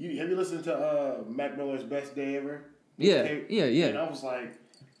 have you listened to Mac Miller's Best Day Ever? Yeah. And I was like,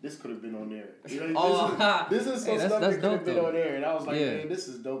 this could have been on there. You know, this is some stuff that could have been on there. And I was like, man, this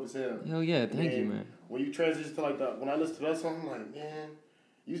is dope as hell. Hell yeah, thank you, man. When you transition to like when I listen to that song, I'm like, man,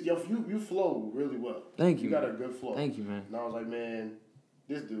 you flow really well. Thank you. You got a good flow. Thank you, man. And I was like, man,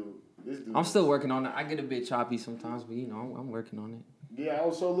 this dude. I'm still working on it. I get a bit choppy sometimes, but I'm working on it. Yeah, I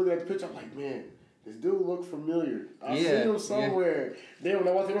was so looking at the picture, I'm like, man, this dude looked familiar. I seen him somewhere. Then when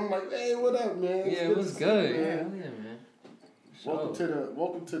I walked in, I'm like, hey, what up, man? Yeah, it was good. Yeah, man.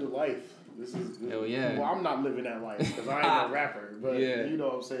 Welcome to the life. This is good. Hell yeah. Well, I'm not living that life because I ain't a rapper, but you know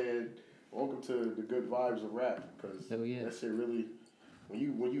what I'm saying. Welcome to the good vibes of rap because that shit really,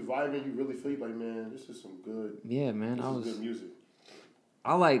 when you vibing, you really feel like, man, this is some good. Yeah, man, this is good music.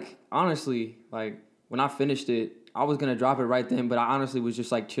 I honestly, when I finished it, I was gonna drop it right then, but I honestly was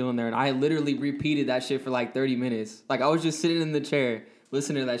just like chilling there, and I literally repeated that shit for like 30 minutes. Like I was just sitting in the chair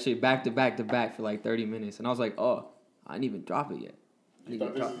listening to that shit back to back to back for like 30 minutes, and I was like, oh, I didn't even drop it yet.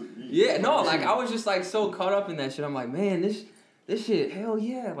 I was just like so caught up in that shit. I'm like, man, this shit, hell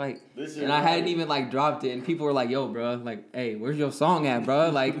yeah, like, and I hadn't even like dropped it, and people were like, yo, bro, like, hey, where's your song at, bro?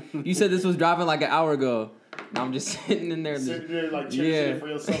 Like, you said this was dropping like an hour ago. And I'm just sitting in there, like cherishing it for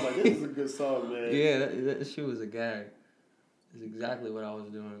yourself. Like, this is a good song, man. Yeah, that shit was a gag. That's exactly what I was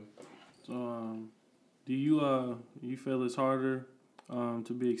doing. So, do you feel it's harder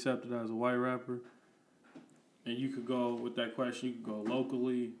to be accepted as a white rapper? And you could go with that question. You could go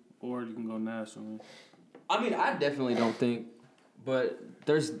locally, or you can go nationally. I mean, I definitely don't think, but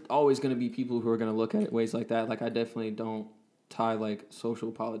there's always going to be people who are going to look at it ways like that. Like, I definitely don't tie like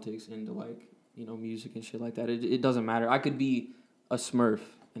social politics into like, you know, music and shit like that. It doesn't matter. I could be a Smurf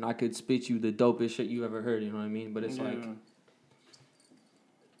and I could spit you the dopest shit you ever heard, you know what I mean? But it's like,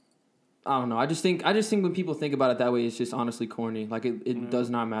 I don't know. I just think when people think about it that way, it's just honestly corny. Like it does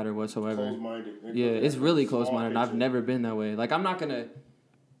not matter whatsoever. Close-minded. Yeah, it's really close-minded. And I've never been that way. Like I'm not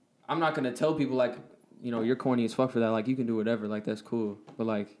gonna tell people like, you know, you're corny as fuck for that. Like you can do whatever. Like that's cool. But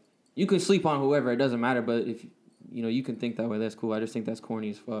like you can sleep on whoever. It doesn't matter. But if you know, you can think that way. That's cool. I just think that's corny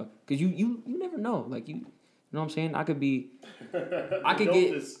as fuck. Cause you never know. Like you know what I'm saying? I could get,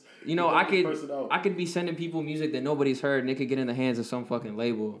 you know, I could be sending people music that nobody's heard, and it could get in the hands of some fucking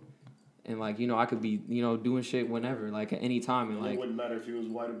label, and like you know, I could be you know doing shit whenever, like at any time, and like it wouldn't matter if he was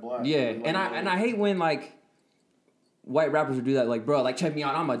white or black. Yeah, and I hate when like white rappers would do that. Like, bro, like check me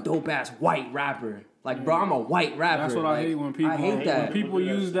out, I'm a dope ass white rapper. Like, bro, I'm a white rapper. That's what like, I hate when people. I hate that. When people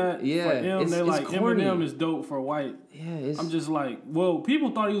use that. For him, they're like corny. Eminem is dope for white. Yeah, I'm just like, well, people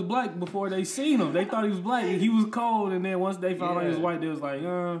thought he was black before they seen him. They thought he was black. He was cold, and then once they found out he was white, they was like,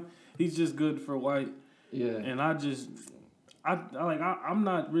 he's just good for white. Yeah. And I'm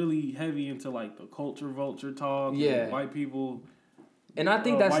not really heavy into like the culture vulture talk. Yeah. And white people. And I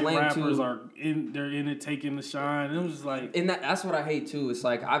think that's lame too. White rappers they're in it taking the shine. And it was just like, and that's what I hate too. It's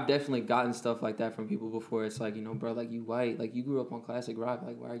like I've definitely gotten stuff like that from people before. It's like, you know, bro, like you white, like you grew up on classic rock,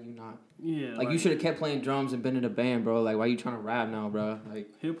 like why are you not? Yeah, like you should have kept playing drums and been in a band, bro. Like why are you trying to rap now, bro? Like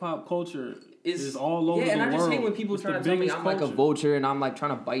hip hop culture is all over the world. Yeah, and I just hate when people try to tell me I'm like a vulture and I'm like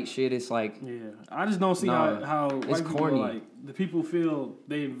trying to bite shit. It's like I just don't see how white people are like the people feel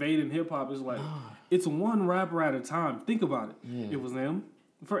they invading hip hop is like it's one rapper at a time. Think about it. Yeah. It was them.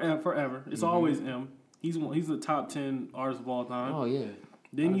 Forever. It's always him. He's the top 10 artist of all time. Oh yeah.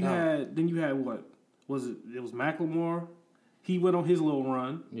 Then you had what was it? It was Macklemore. He went on his little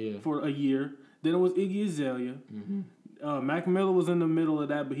run for a year. Then it was Iggy Azalea. Mm-hmm. Mac Miller was in the middle of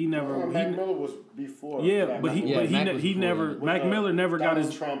that, but he never. Mac Miller was before. Yeah, but he never. Mac Miller never got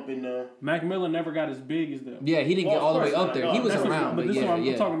his Trump in the. Mac Miller never got as big as them. Yeah, he didn't get all the way up there. No, he was around, but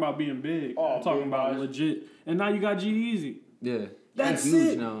I'm talking about being big. I'm talking about legit. And now you got G-Eazy. Yeah. That's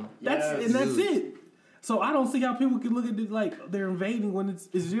huge it. Now. That's it. So I don't see how people can look at it like they're invading when it's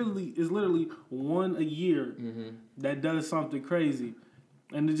literally one a year that does something crazy,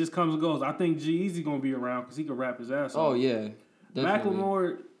 and it just comes and goes. I think G-Eazy gonna be around because he can rap his ass off. Oh yeah, definitely.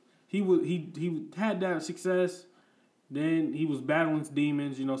 Macklemore, he had that success. Then he was battling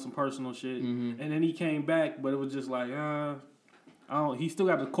demons, you know, some personal shit, and then he came back, but it was just like, he still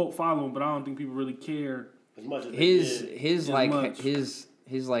got the cult following, but I don't think people really care. As much as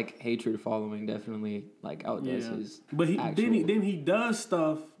his hatred following definitely like outdoes his. But he does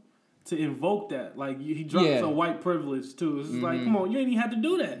stuff to invoke that. Like he drops a white privilege too. It's like, come on, you ain't even have to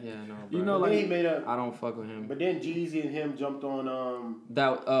do that. Yeah, no, bro. You know, like he made I don't fuck with him. But then Jeezy and him jumped on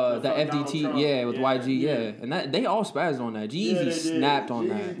that FDT, with YG, and that they all spazzed on that. Jeezy snapped on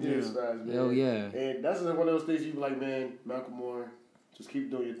that. Spaz, man. Hell yeah. And that's one of those things you be like, man, Macklemore, just keep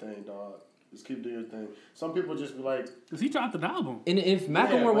doing your thing, dog. Just keep doing your thing. Some people just be like, because he dropped an album. And if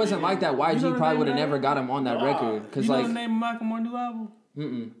Macklemore wasn't like that, YG probably would have never got him on that record. Cause you know the name of Macklemore's new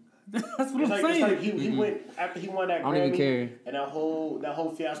album? That's what I'm saying. It's like he went after he won that Grammy. I don't even care. And that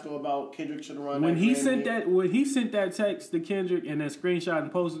whole fiasco about Kendrick should have run. When he sent that text to Kendrick and then screenshot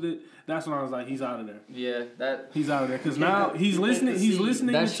and posted it, that's when I was like, he's out of there. Yeah, he's out of there because now he's listening. He's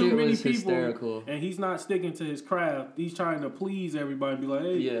listening to too many people, hysterical. And he's not sticking to his craft. He's trying to please everybody and be like,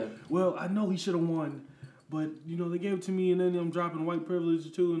 hey, well, I know he should have won. But, they gave it to me, and then I'm dropping white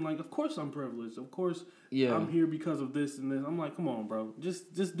privilege, too. And, like, of course I'm privileged. Of course I'm here because of this and this. I'm like, come on, bro.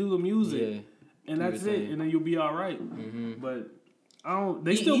 Just do the music. Yeah. And that's it. And then you'll be all right. Mm-hmm. But I don't...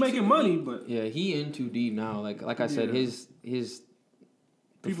 They still making money, but... Yeah, he in too deep now. Like I said, his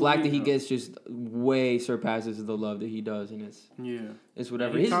the flack that he gets just way surpasses the love that he does, and it's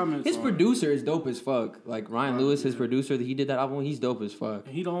whatever. His producer is dope as fuck. Like Ryan Lewis, his producer that he did that album, he's dope as fuck.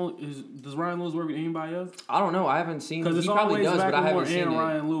 And does Ryan Lewis work with anybody else? I don't know. I haven't seen. Because it's probably always does, but I haven't seen and it.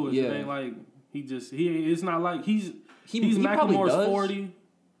 Ryan Lewis. Yeah, it ain't like it's not like he's Macklemore's 40.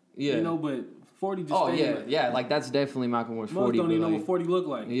 Yeah, but 40 just. Oh yeah. Like that's definitely Macklemore's 40. Most don't even know what 40 look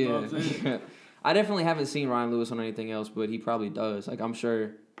like. Yeah. You know what I'm saying? I definitely haven't seen Ryan Lewis on anything else, but he probably does. Like, I'm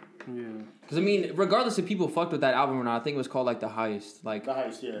sure. Yeah. Because, I mean, regardless if people fucked with that album or not, I think it was called, like, The Heist. Like, The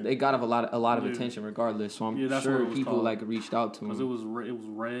Heist, yeah. They got a lot of attention regardless, so I'm sure people, called. Like, reached out to him. Because it was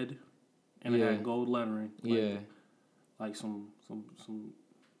red, and it had gold lettering. Like, Like some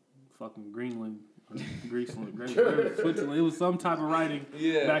fucking Greenland. Switzerland. It was some type of writing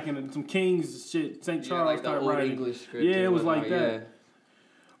back in some King's shit, St. Charles like type old writing. English script. Yeah, it was like that. Yeah.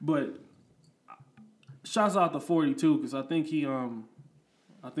 But shouts out to 42 because I think he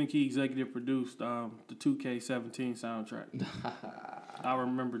executive produced the 2K17 soundtrack. I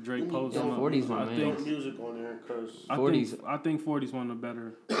remember Drake posting. 40's my man. Music on there because I think 40's one of the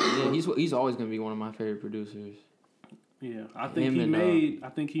better. Yeah, he's always gonna be one of my favorite producers. Yeah, I think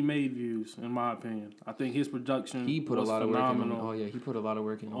he made views. In my opinion, I think his production he put was a lot phenomenal. of work in. He put a lot of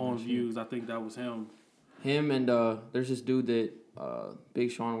work in on views. I think that was him. Him and there's this dude that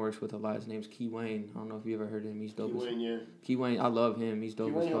Big Sean works with a lot. His name's Key Wayne. I don't know if you ever heard of him. He's dope. Key Wayne, I love him. He's dope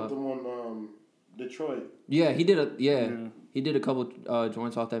as fuck. Key Wayne helped him on Detroit. Yeah, he did he did a couple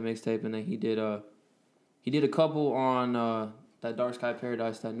joints off that mixtape, and then he did a couple on that Dark Sky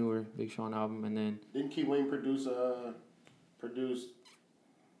Paradise, that newer Big Sean album, and then didn't Key Wayne produce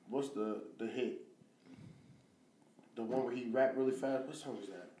what's the hit? The one where he rapped really fast. What song was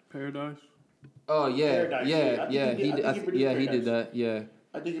that? Paradise. Oh yeah, Paradise. He did that. Yeah.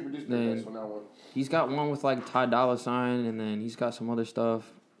 I think he produced Paradise on that one. He's got one with like Ty Dolla $ign, and then he's got some other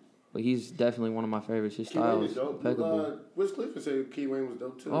stuff. But he's definitely one of my favorites. His style is impeccable. Wiz Khalifa said Key Wayne was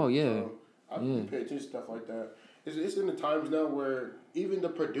dope too. Oh yeah. So I pay attention to stuff like that. It's in the times now where even the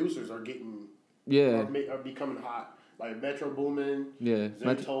producers are getting are becoming hot. Like Metro Boomin,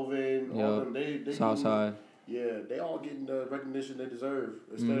 Zaytoven, all them. They Southside. Yeah, they all getting the recognition they deserve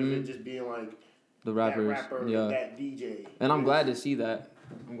instead of it just being like the rappers, that rapper and that DJ. And I'm glad to see that.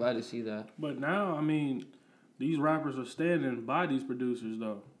 But now, I mean, these rappers are standing by these producers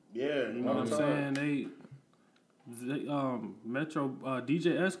though. Yeah, you know what I'm saying? They Metro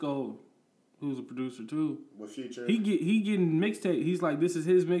DJ Esco, who's a producer too. With Future. He getting mixtape. He's like, this is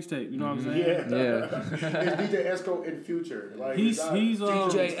his mixtape. You know what I'm saying? Yeah. It's DJ Esco and Future. Like he's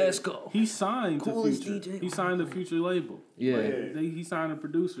DJ Esco. He signed to Future. DJ. He signed the Future label. Yeah. He signed the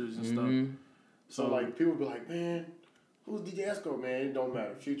producers and stuff. So like people be like, man, who's DJ Esco, man? It don't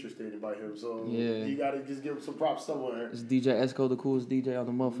matter. Future standing by him. So you gotta just give him some props somewhere. Is DJ Esco the coolest DJ on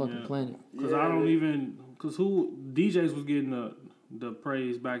the motherfucking planet? Because who DJs was getting the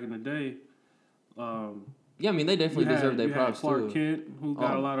praise back in the day. Yeah, I mean they definitely deserve their props too. Clark Kent, who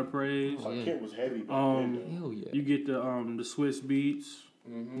got a lot of praise. Clark Kent was heavy. Hell yeah. You get the Swiss Beats.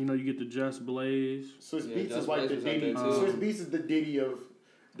 You know, you get the Just Blaze. Swiss Beats is like the Diddy. Swiss Beats is the Diddy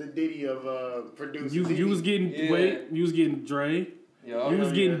of producers. You was getting you was getting Dre. You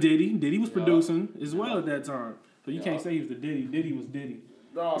was getting Diddy. Diddy was producing as well at that time. So you can't say he was the Diddy. Diddy was Diddy.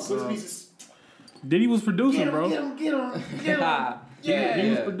 No, Swiss Beats is. Diddy was producing, bro. Get him. He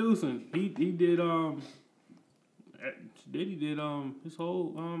was producing. He did Diddy did his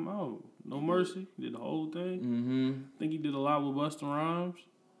whole No Mercy, did the whole thing. I think he did a lot with Busta Rhymes.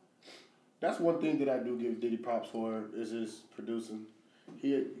 That's one thing that I do give Diddy props for is his producing.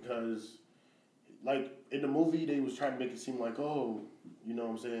 Because like in the movie they was trying to make it seem like, oh, you know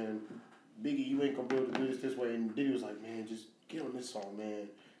what I'm saying, Biggie, you ain't gonna be able to do this way, and Diddy was like, man, just get on this song, man.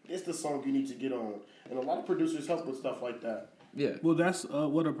 It's the song you need to get on, and a lot of producers help with stuff like that. Yeah. Well, that's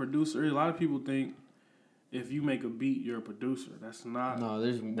what a producer is. A lot of people think if you make a beat, you're a producer. That's not. No,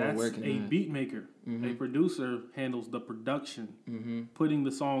 there's more that's work in a that. beat maker. Mm-hmm. A producer handles the production, Mm-hmm. putting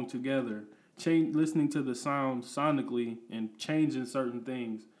the song together, listening to the sound sonically, and changing certain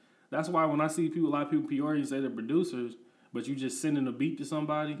things. That's why when I see people, a lot of people in Peoria say they're producers, but you just sending a beat to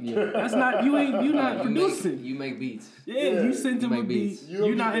somebody. Yeah. That's not you. You're not producing. You make beats. Yeah, you sent him a make beat. beats.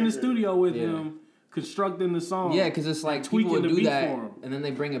 You're not in the studio with him constructing the song. Yeah, because it's like tweaking people the would do beat that, for 'em. and then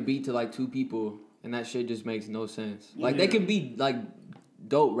they bring a beat to like 2 people, and that shit just makes no sense. Like Yeah. they could be like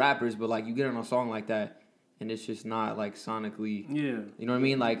dope rappers, but like you get on a song like that, and it's just not like sonically. Yeah. You know what I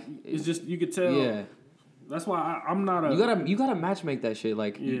mean? Like It's just you could tell. yeah. That's why I'm not a. You gotta match make that shit.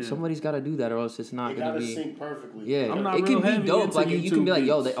 Like Yeah. somebody's gotta do that, or else it's not It gonna gotta be. sync perfectly. Yeah, I'm not it real can heavy be dope. into Like you can YouTube be like,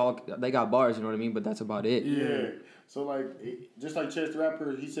 yo, beats. they got bars. You know what I mean? But that's about it. Yeah. So like, just like Chance the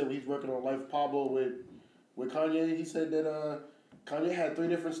Rapper, he said he's working on Life of Pablo with Kanye. He said that Kanye had 3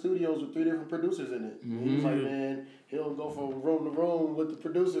 different studios with 3 different producers in it. And he was like, man, he'll go from room to room with the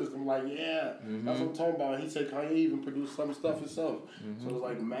producers. I'm like, yeah, that's what I'm talking about. He said Kanye even produced some stuff himself. So it's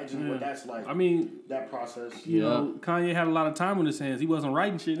like, imagine what that's like. I mean, that process. you know, Kanye had a lot of time on his hands. He wasn't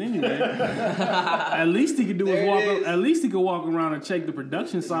writing shit anyway. At least he could do is walk. At least he could walk around and check the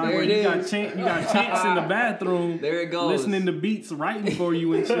production side There where it you got is. Chance in the bathroom. There it goes. Listening to beats, writing for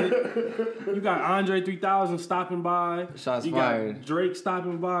you and shit. You got Andre 3000 stopping by. Shots you fired. got Drake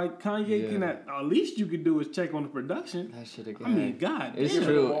stopping by. Kanye Yeah. can at least you could do is check on the production. That shit again. I mean, God, It's damn.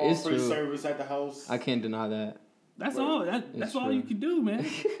 true. All It's free true. service at the house. I can't deny that. That's all. That's all true. you can do, man.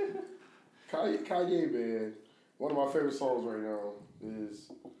 Kanye, man. One of my favorite songs right now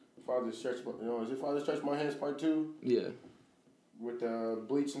is Father Stretch My, is it Father Stretch My Hands Part 2? Yeah. With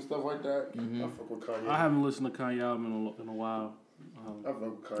Bleach and stuff like that. I fuck with Kanye. I haven't listened to Kanye album in a while. I fuck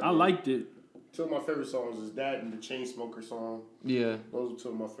with Kanye. I liked it. 2 of my favorite songs is that and the Chainsmoker song. Yeah. Those are 2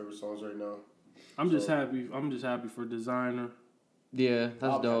 of my favorite songs right now. I'm just happy for Designer. Yeah,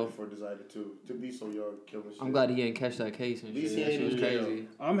 that's I'm dope. happy for Designer too. To be so young, killing shit. I'm glad he didn't catch that case and At least shit. he That shit was ain't in jail. crazy.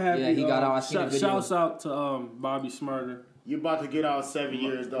 I'm happy. Yeah, he got out. I seen the video. Shouts out to Bobby Smurder. You about to get out 7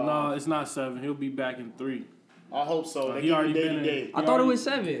 years, dog. No, it's not 7. He'll be back in 3. I hope so. They he give already you day been to in. day. I thought it was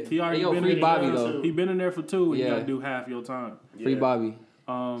 7. He already Hey, yo, been free in Bobby there. though. He been in there for 2. And Yeah. You gotta do half your time. Free Bobby.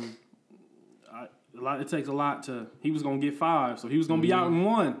 It takes a lot to. He was gonna get 5, so he was gonna be out in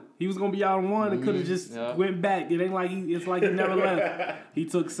 1. He was gonna be out in 1 and could have just went back. It ain't like it's like he never left. He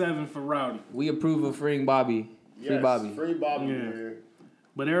took 7 for Rowdy. We approve of freeing Bobby. Free Bobby. Free Bobby, Yeah. man.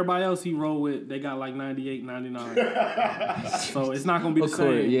 But everybody else he rolled with, they got like 98, 99. So it's not gonna be the Of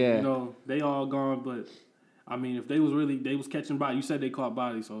course, same. yeah. You know, they all gone. But I mean, if they was catching body, you said they caught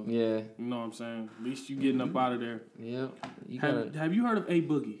body, so Yeah. you know what I'm saying. At least you getting up out of there. Yeah. You gotta. Have you heard of A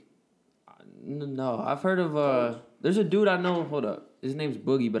Boogie? No, I've heard of. There's a dude I know. Hold up. His name's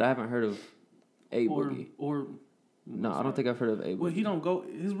Boogie, but I haven't heard of A Boogie. Or No, I don't think I've heard of A Boogie. well, he don't go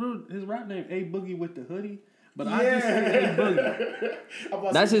his rap name A Boogie with the hoodie. But I just say A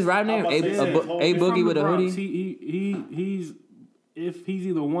Boogie. That's his rap name? A He's Boogie from with the a Bronx. hoodie? He's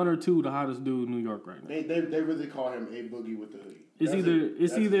either 1 or 2 the hottest dude in New York right now. They really call him A Boogie with the hoodie. It's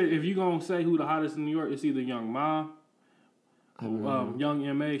either if you gonna say who the hottest in New York, it's either Young Ma, Young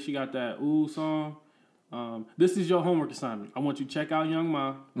M.A. She got that Ooh song. This is your homework assignment. I want you to check out Young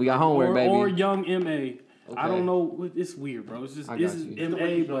Ma. We got homework, baby. Or Young M.A. I Okay. don't know. It's weird, bro. It's just I this got is you.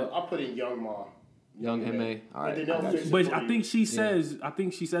 M.A. But I'll put in Young Ma. Young M.A. All right. And then I got they'll fix you. it but for I you.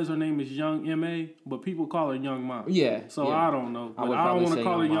 think she says her name is Young M.A. But people call her Young Ma. Yeah. So yeah. I don't know. I But would I don't probably want to say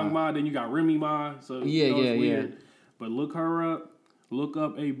call her Young Young Ma. Ma. Then you got Remy Ma. So Yeah, you know, yeah, it's yeah. weird. But look her up. Look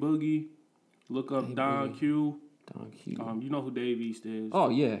up A Boogie. Look up Don Q. Don Q. You know who Dave East is. Oh,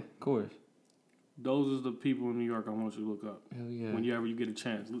 yeah. Of course. Those are the people in New York I want you to look up. Hell yeah. Whenever you get a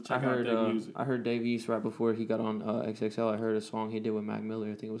chance. I Check out heard their music. I heard Dave East right before he got on XXL. I heard a song he did with Mac Miller.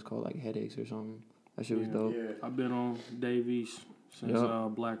 I think it was called like Headaches or something. That shit was dope. Yeah. I've been on Dave East since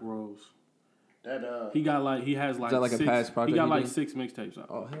Black Rose. That He has like Is that like a 6, past project he got he like did? 6 mixtapes out.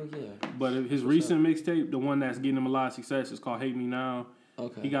 Oh hell yeah. But his recent mixtape, the one that's getting him a lot of success, is called Hate Me Now.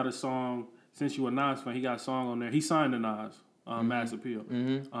 Okay. He got a song, since you a Nas fan, he got a song on there. He signed to Nas, Mass Appeal.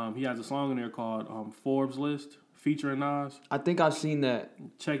 Mm-hmm. He has a song in there called Forbes List, featuring Nas. I think I've seen that.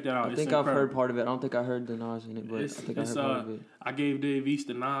 Check that out. I It's think I've incredible. heard part of it. I don't think I heard the Nas in it, but I think I heard part of it. I gave Dave East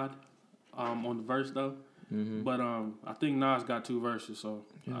a nod on the verse, though. But I think Nas got 2 verses, so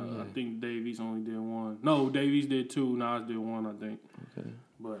I think Dave East only did 1. No, Dave East did 2. Nas did 1, I think. Okay.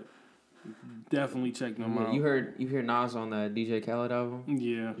 But definitely check them out. You heard Nas on that DJ Khaled album?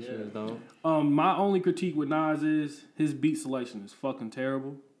 Yeah. Shit is dope. My only critique with Nas is his beat selection is fucking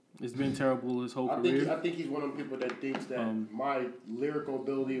terrible. It's been terrible his whole career. I think he's one of the people that thinks that my lyrical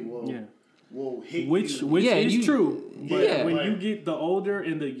ability will hit which you. is true. But when like, you get the older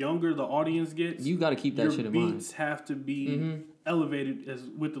and the younger the audience gets, you got to keep that shit in mind. Your beats have to be elevated as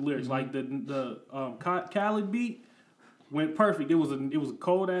with the lyrics. Like the Khaled beat went perfect. It was a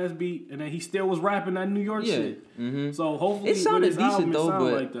cold ass beat, and then he still was rapping that New York shit. So hopefully it sounded decent though,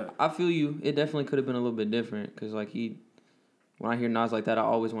 but like that. I feel you. It definitely could have been a little bit different because like when I hear Nas like that, I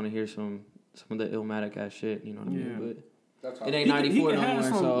always want to hear some of the Illmatic ass shit. You know what I mean? But it ain't 94 no more.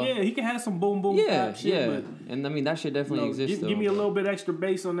 So he can have some boom boom. Shit, but, and I mean that shit definitely exists. Give me a little bit extra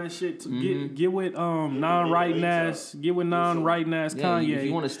bass on that shit. To get with non-writing ass Kanye. If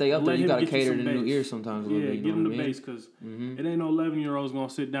you want to stay up there, you gotta cater to the new ears sometimes. A little bit, give him the bass because it ain't no 11-year-olds gonna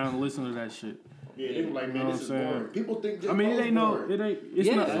sit down and listen to that shit. Yeah, they were like, man, this is boring. People think.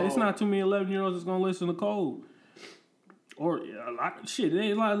 It's not too many 11-year-olds that's gonna listen to Cole. Or it ain't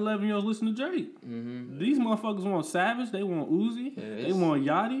a lot of 11-year-olds listen to Drake. These motherfuckers want Savage, they want Uzi, they want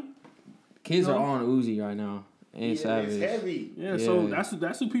Yachty. Kids are on Uzi right now and Savage. It's heavy. Yeah, so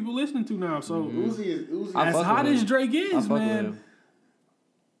that's who people listening to now. So Uzi. As hot as Drake is, man.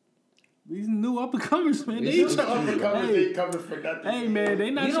 These new up and comers, man. They coming for nothing. Hey, man, they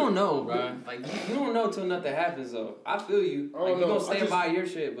not. You don't know, bro. Like you don't know till nothing happens, though. I feel you. Like you gonna stand by your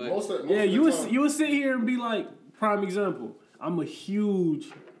shit, but you would sit here and be like. Prime example, I'm a huge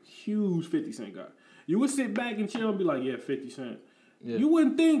 50 Cent guy. You would sit back and chill and be like, 50 Cent. Yeah. You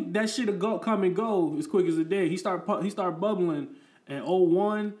wouldn't think that shit would come and go as quick as it did. He started bubbling in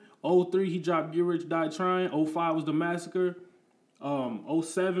 01, 03 he dropped Get Rich, Die Trying. 05 was The Massacre.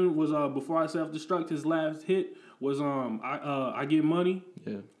 07 was Before I Self-Destruct. His last hit was I Get Money.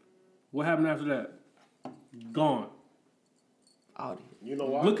 Yeah. What happened after that? Gone. Audi. You know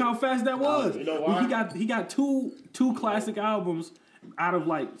why? Look how fast that was. You know why? He got two classic albums out of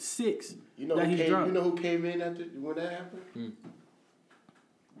like 6 that he dropped. You know who came in when that happened?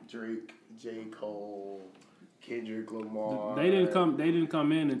 Drake, J. Cole, Kendrick Lamar. They didn't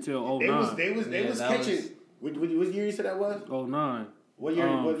come in until 09. They was catching. What year you said that was? 09. What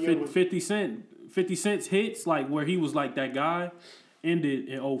year? 50 Cent's hits, like where he was like that guy, ended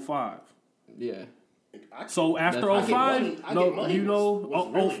in 05. Yeah. So after 05,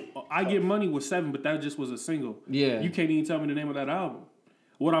 I Get Money was 7, but that just was a single. Yeah. You can't even tell me the name of that album.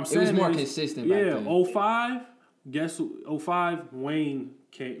 What I'm saying it was more consistent back then. 05, guess 05, Wayne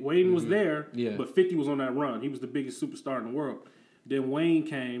came. Wayne was there, but 50 was on that run. He was the biggest superstar in the world. Then Wayne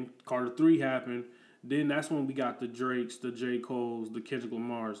came, Carter 3 happened. Then that's when we got the Drakes, the J. Coles, the Kendrick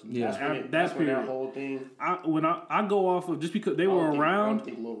Lamars. Yeah. That's when that whole thing. I go off of just because they were around. I don't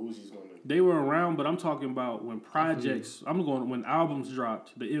think Lil Uzi's gonna. They were around, but I'm talking about when projects. when albums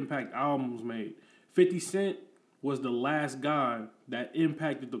dropped, the impact albums made. 50 Cent was the last guy that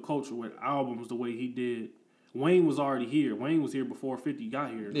impacted the culture with albums the way he did. Wayne was already here. Wayne was here before 50 got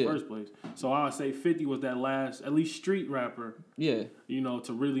here in the first place. So I would say 50 was that last, at least street rapper. Yeah.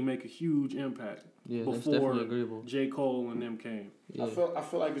 To really make a huge impact. Yeah, before that's definitely agreeable. J. Cole and them came. Yeah. I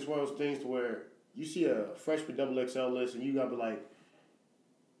feel like it's one of those things to where you see a freshman XXL list and you gotta be like,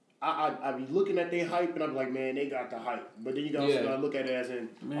 I be looking at their hype and I'm like, man, they got the hype. But then you gotta look at it as in,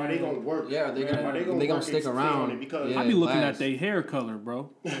 are they gonna work? Yeah, are they gonna stick around? Because I be looking at their hair color,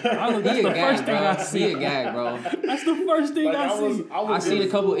 bro. That's the first thing I see. He a gag, bro. That's the first thing I see. I seen a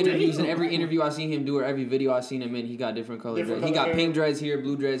couple interviews, and every interview I seen him do or every video I seen him in, he got different color dreads. He got pink dreads here,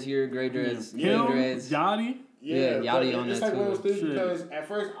 blue dreads here, gray dreads, pink dreads. Yachty? Yeah, Yachty on that too. It's like one of those things because at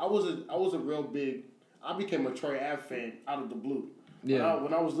first I was a real big. I became a Troy Ave fan out of the blue. Yeah.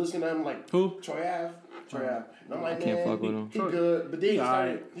 When I was listening to him, like, who? Troy Ave. And I'm like, can't fuck with him. He good. But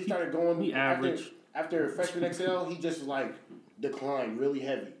then he started going. He average. After Freshman XL, he just like declined really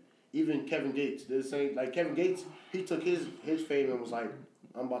heavy. Even Kevin Gates did the same. Like Kevin Gates, he took his fame and was like,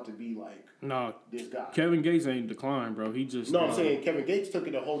 I'm about to be like this guy. Kevin Gates ain't declined, bro. He just I'm saying Kevin Gates took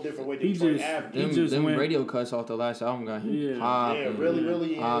it a whole different way. Them radio cuts off the last album got him popping. Yeah,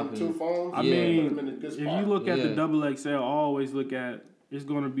 really in 2 phones. I mean, if you look at the XXL, I always look at it's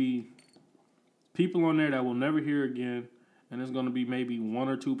going to be people on there that we'll never hear again, and it's going to be maybe 1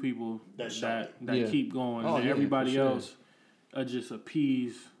 or 2 people that keep going, and everybody else just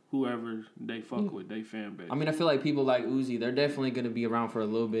appease whoever they fuck with, they fan base. I mean, I feel like people like Uzi, they're definitely gonna be around for a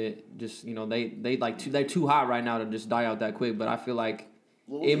little bit. Just they're too hot right now to just die out that quick. But I feel like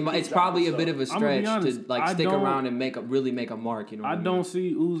It's probably a bit of a stretch honest, to like stick around and really make a mark. You know, I don't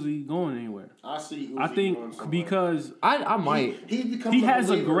see Uzi going anywhere. I see Uzi I think going somewhere. because I might. He has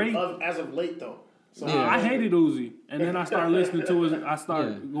a great as of late though. So I hated Uzi, and then I started listening to his. I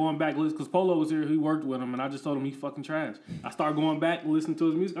started going back because Polo was here. He worked with him, and I just told him he fucking trash. I started going back and listening to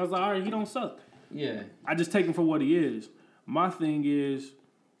his music. I was like, all right, he don't suck. Yeah. I just take him for what he is. My thing is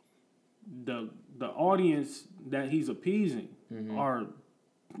the audience that he's appeasing are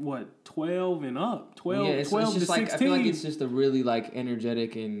what 12 and up, 12, yeah, it's 12 just to like 16. I feel like it's just a really like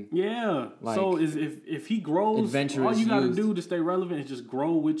energetic and like, so if he grows, all you got to do to stay relevant is just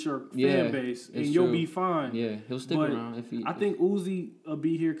grow with your fan base, and you'll be fine. Yeah, he'll stick around. I think Uzi will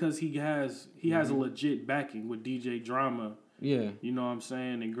be here because he has a legit backing with DJ Drama. Yeah, you know what I'm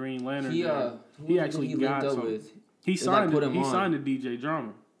saying, and Green Lantern. He actually got some. With? He signed like, he signed to DJ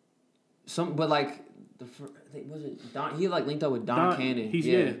Drama. But like. Was it Don? He like linked up with Don Cannon.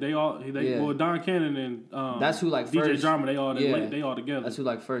 Well, Don Cannon and that's who like DJ first, Drama. They all together. That's who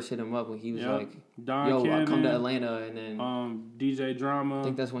like first hit him up when he was like, Don Cannon, I come to Atlanta, and then DJ Drama. I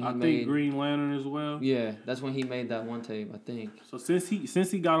think that's when he made think Green Lantern as well. Yeah, that's when he made that one tape. I think. So since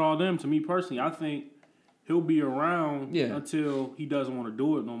he got all them, to me personally, I think he'll be around until he doesn't want to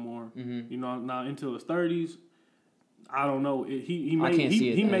do it no more. Mm-hmm. You know, now until his 30s. I don't know. He may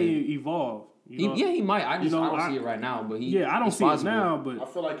evolve. He might. I don't see it right now, but I don't see it now, but I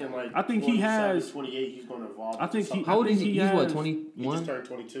feel like in like I think he has 28. He's going to evolve. I think how old is he? He's what 21? He just turned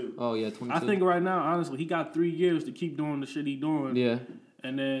 22. Oh yeah, 22. I think right now, honestly, he got 3 years to keep doing the shit he doing. Yeah,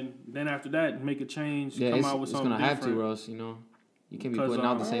 and then after that, make a change. Yeah, come out with something different. It's gonna have to, Russ. You know, you can't be putting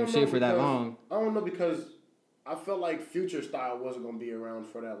out the same shit for that long. I don't know because I felt like Future style wasn't going to be around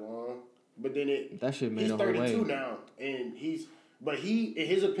for that long, but then that shit made he's a whole 32 way. now, and in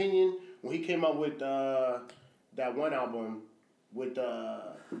his opinion. When he came out with that one album with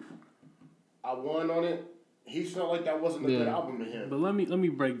I Won on it, he felt like that wasn't a good album to him. But let me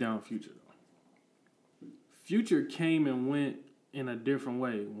break down Future. Future came and went in a different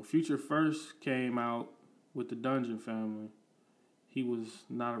way. When Future first came out with the Dungeon Family, he was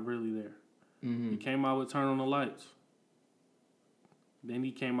not really there. Mm-hmm. He came out with Turn on the Lights. Then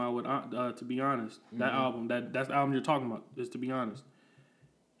he came out with To Be Honest. That album, that's the album you're talking about, is To Be Honest.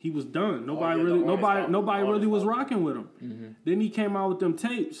 He was done. Nobody really was rocking with him. Mm-hmm. Then he came out with them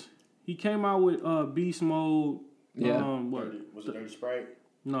tapes. He came out with Beast Mode. Yeah. Was it Dirty Sprite?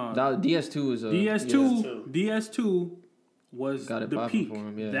 No. DS2 was DS2 was the peak. For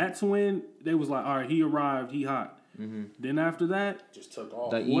him, yeah. That's when they was like, all right, he arrived, he hot. Mm-hmm. Then after that, just took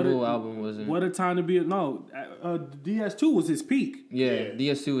off. The Evil album wasn't. What a Time to Be DS2 was his peak. Yeah,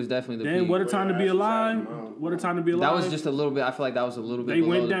 DS2 was definitely the peak. Then What a Time to Be Alive. What a Time to Be Alive. That was just a little bit. I feel like that was a little bit. They below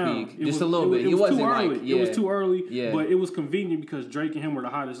went the down. Peak. Just a little bit. It wasn't too early. Like, it was too early. Yeah. But it was convenient because Drake and him were the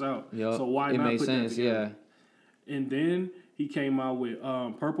hottest out. Yep. So why it not made put sense, that together? Yeah. And then he came out with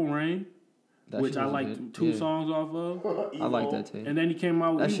Purple Rain. Which I liked 2 songs off of. I like that too. And then he came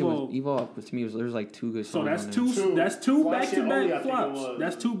out with Evo. Evo, to me, there's like 2 good songs. So that's two back-to-back flops.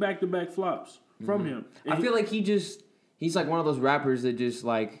 That's 2 back-to-back flops from him. And I feel like he's like one of those rappers that just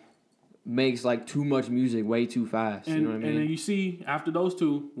like makes like too much music way too fast. You know what I mean? And then you see after those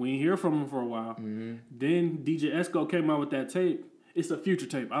 2, we didn't hear from him for a while. Mm-hmm. Then DJ Esco came out with that tape. It's a Future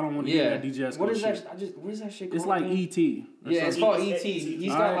tape. I don't want to hear that DJ Esco What is shit. What is that shit called? It's like E.T. Yeah, it's called E.T.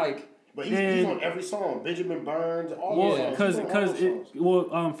 He's got like. But he's on every song. Benjamin Burns, all because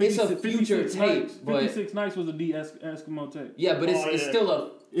it's a Future tape. 56 Nights was a Eskimo tape. Yeah, but it's still a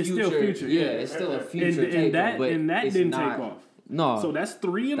Future. It's still Future. Yeah, it's still a Future tape. And that didn't take off. No. So that's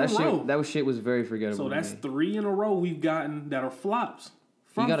 3 in a row. That shit was very forgettable. So that's 3 in a row we've gotten that are flops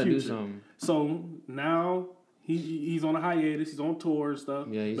from Future. You gotta Future. do something. So now he's on a hiatus. He's on tour and stuff.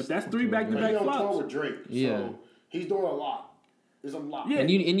 Yeah, but that's 3 back-to-back flops. He's on tour with Drake. So he's doing a lot. There's a lot. Yeah.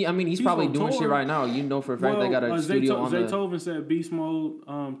 And I mean, he's probably doing shit right now. You know for a fact they got a studio on Zaytoven said Beast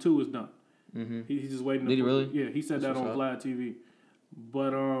Mode 2 is done. Mm-hmm. He's just waiting. Did he really? Yeah, he said that on Vlad TV.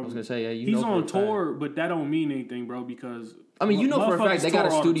 But I was gonna say he's on tour, but that don't mean anything, bro. Because I mean, for a fact they got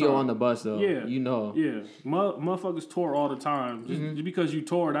a studio on the bus though. Yeah, Yeah, motherfuckers tour all the time. Just because you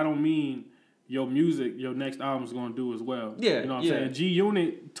tour, that don't mean your music, your next album's gonna do as well. Yeah, you know what I'm saying. G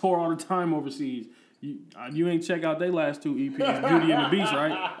Unit tour all the time overseas. You ain't check out their last 2 EPs, Beauty and the Beast,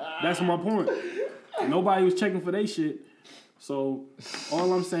 right? That's my point. Nobody was checking for their shit. So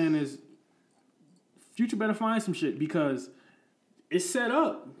all I'm saying is Future better find some shit because it's set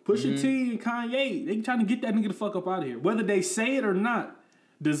up. Pusha T and Kanye, they trying to get that nigga the fuck up out of here. Whether they say it or not.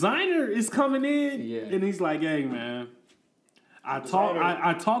 Designer is coming in and he's like, hey man, I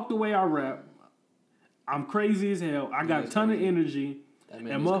talk the way I rap. I'm crazy as hell. I got a ton of energy. And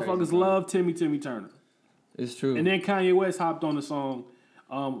motherfuckers love Timmy Turner. It's true. And then Kanye West hopped on the song.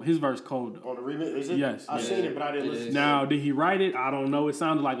 His verse cold though. On the remix, is it? Yes. I've seen it, but I didn't listen. Now, did he write it? I don't know. It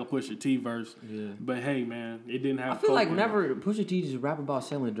sounded like a Pusha T verse. Yeah. But hey, man, it didn't have. I feel like whenever Pusha T just rap about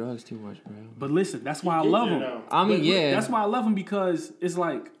selling drugs too much, bro. But listen, that's why I love him. I mean, That's why I love him because it's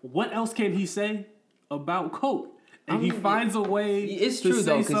like, what else can he say about coke? And he finds a way. It's to true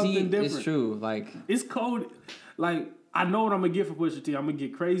say though, something different. it's true. Like it's cold. Like I know what I'm gonna get for Pusha T. I'm gonna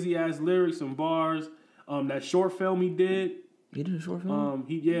get crazy ass lyrics and bars. That short film he did. He did a short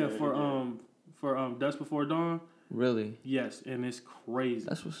film. For Dusk Before Dawn. Really? Yes, and it's crazy.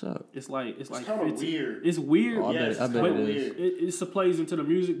 That's what's up. It's like kind of weird. It's weird. Oh, I bet it is. It plays into the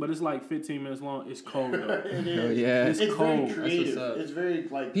music, but it's like 15 minutes long. It's cold though. It is. Yeah, it's cold. Very creative. It's very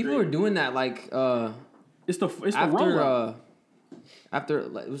like people are doing that like it's the after roll-up. After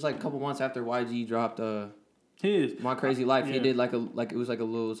it was like a couple months after YG dropped his My Crazy Life. He did like it was like a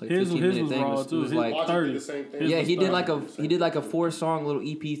little 15-minute thing. Raw too. It was like 30. He did like a 4-song little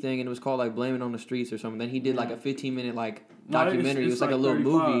EP thing, and it was called like Blame It on the Streets or something. Then he did like a 15-minute like documentary. It was like a little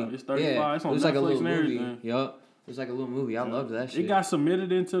 35. movie. It's 35. Yeah, it's on it was like a Netflix little and movie. everything. Yup. It was like a little movie. I loved that shit. It got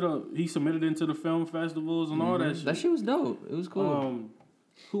submitted into the film festivals and all that shit. That shit was dope. It was cool.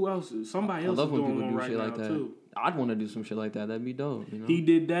 Who else? Somebody else I love is when doing people one do right shit now like that. too. I'd want to do some shit like that. That'd be dope. You know? He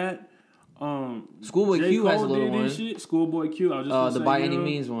did that. Schoolboy J. Q Cole has a little did one. this shit. Schoolboy Q. I was just The By Any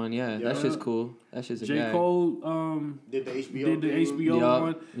Means one. Yeah, that shit's cool. That shit's a J. guy. Cole did the HBO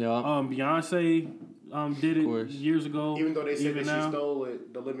one. Yeah. Beyonce did it years ago. Even though they said that she stole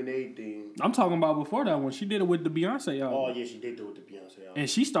it, the Lemonade thing. I'm talking about before that one. She did it with the Beyonce album. Oh yeah, she did do it with the Beyonce album. And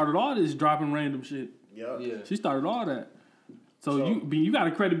she started all this dropping random shit. Yeah. She started all that. So you got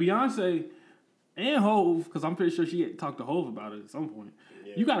to credit Beyonce and Hove, because I'm pretty sure she had talked to Hove about it at some point.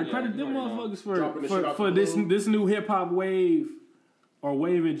 Yeah. You got to credit them motherfuckers for this new hip hop wave, or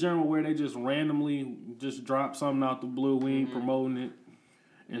wave in general, where they just randomly just drop something out the blue. We ain't promoting it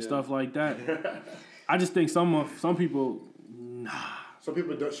and stuff like that. I just think some people, Some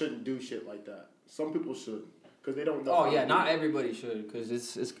people shouldn't do shit like that. Some people should, because they don't know. Oh yeah, not everybody should, because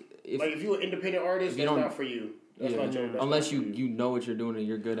it's if you're an independent artist, that's not for you. That's not your. Unless you know what you're doing and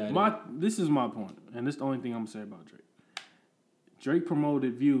you're good at it. This is my point, and this is the only thing I'm gonna say about Drake. Drake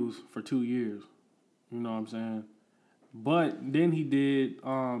promoted Views for 2 years. You know what I'm saying? But then he did,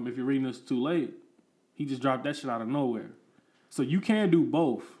 if you're reading this too late, he just dropped that shit out of nowhere. So you can do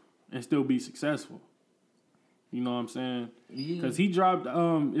both and still be successful. You know what I'm saying? Because he dropped,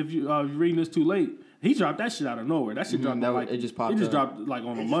 if you're reading this too late, he dropped that shit out of nowhere. That shit dropped it just popped. It just dropped like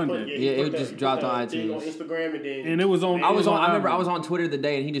on a Monday. It just dropped on iTunes. On Instagram and it was on. I remember I was on Twitter the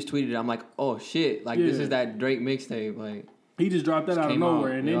day and he just tweeted it. I'm like, oh shit! Like this is that Drake mixtape. Like he just dropped that out of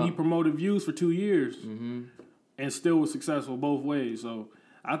nowhere, and then he promoted Views for 2 years, and still was successful both ways. So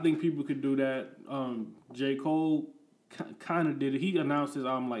I think people could do that. J. Cole kind of did it. He announced his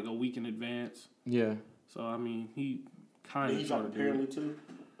album like a week in advance. Yeah. So I mean, he kind of. He dropped apparently too.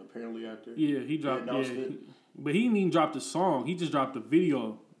 Apparently after. Yeah, he dropped. But he didn't even drop the song. He just dropped the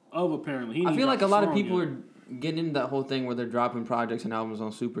video of Apparently. I feel like a lot of people are getting into that whole thing where they're dropping projects and albums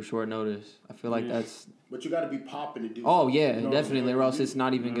on super short notice. I feel like that's. But you got to be popping to do. Oh yeah, definitely. Or else it's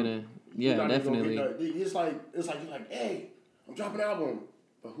not even gonna. Yeah, definitely. It's like you're like, hey, I'm dropping an album,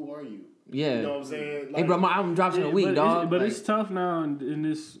 but who are you? Yeah. You know what I'm saying? Like, hey, bro, my album drops in a week, dog. But it's tough now in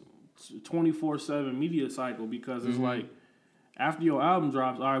this 24/7 media cycle, because it's like, after your album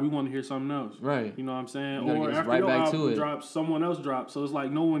drops, all right, we want to hear something else. Right. You know what I'm saying? Or after your album drops, someone else drops. So it's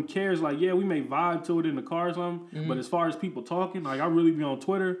like no one cares. Like, yeah, we may vibe to it in the car or something, but as far as people talking, like I really be on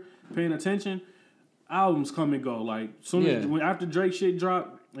Twitter paying attention. Albums come and go. Like soon as after Drake shit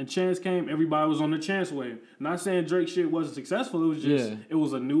dropped and Chance came, everybody was on the Chance wave. Not saying Drake shit wasn't successful. It was just it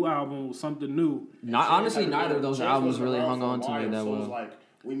was a new album, it was something new. Honestly, neither of those albums really hung on to me that well. So it's like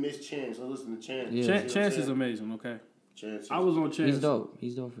we missed Chance. So listen to Chance. Yeah. Chance is amazing. Okay. Chance. I was on Chance.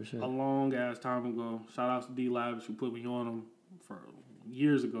 He's dope for sure. A long ass time ago. Shout out to D Lavish who put me on him for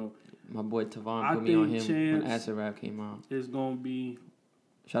years ago. My boy Tavon put me on him when Acid Rap came out. It's gonna be.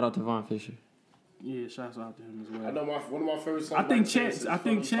 Shout out to Tavon Fisher. Yeah, shouts out to him as well. I know one of my favorite songs. I think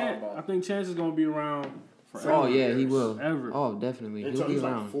Chance is gonna be around forever. Oh yeah, he will. Ever. Oh, definitely. He'll be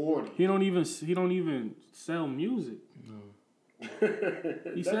around. Like 40. He don't even sell music. No.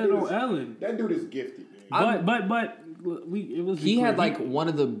 He said it on Ellen. That dude is gifted, man. He had like one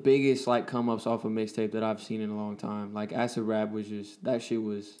of the biggest like come ups off a mixtape that I've seen in a long time. Like Acid Rap was just that shit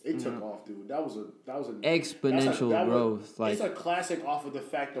was. It took off, dude. That was an exponential growth. Like it's a classic off of the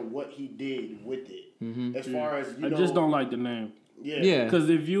fact of what he did with it. As far as I just don't like the name. Yeah. Because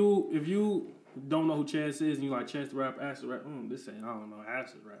if you don't know who Chance is, and you like Chance the Rap, Acid Rap. This ain't, I don't know,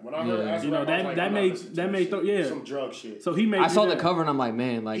 Acid Rap. When I heard Acid Rap, that made some drug shit. So he made. I saw the cover and I'm like,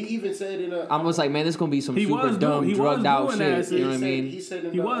 man, like he even said in a. I was like, man, this gonna be some super dumb, drugged out shit. Acid. You know what I mean? He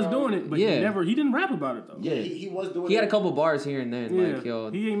said he was doing it, but he didn't rap about it though. Yeah, he was doing. He had a couple bars here and then, like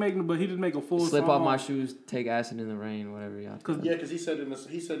yo, he ain't making, but he didn't make a full. Slip off my shoes, take acid in the rain, whatever. Because he said in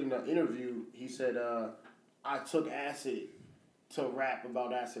the interview, he said, I took acid to rap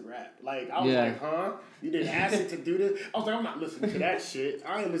about acid rap. Like, I was like, huh? You did acid to do this? I was like, I'm not listening to that shit.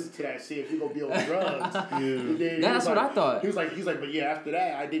 I ain't listening to that shit if you gonna be on drugs. That's what I thought. He was like, but yeah, after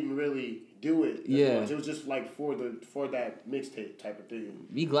that, I didn't really do it as much. It was just like for that mixtape type of thing.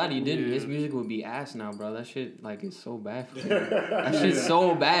 Be glad you didn't. His music would be ass now, bro. That shit, like, is so bad for you. That shit's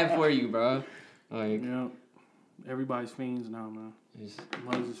so bad for you, bro. Like, everybody's fiends now, man.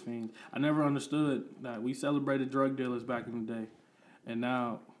 Moses fiends. I never understood that we celebrated drug dealers back in the day, and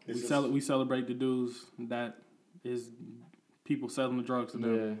now we celebrate the dudes that is people selling the drugs to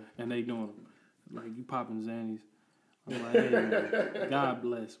them, and they doing them. Like, you popping Xannies. I'm like, hey, man, God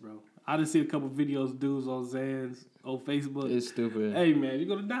bless, bro. I done see a couple videos of dudes on Xans on Facebook. It's stupid. Hey, man, you're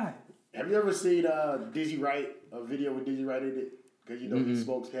gonna die. Have you ever seen Dizzy Wright? A video with Dizzy Wright in it? Because, he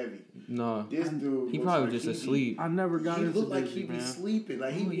smokes heavy. No. This dude... He probably was just asleep. I never got into He looked like Dizzy, he be sleeping.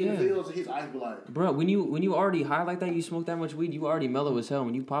 Like, he be in the videos and his eyes be like... Bro, when you already high like that, you smoke that much weed, you already mellow as hell.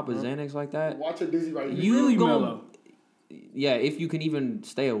 When you pop a Xanax like that... Watch a Dizzy Wright. You really mellow. Yeah, if you can even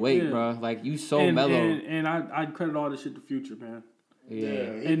stay awake, bro. Like, you mellow. And I'd credit all this shit to Future, man. Yeah.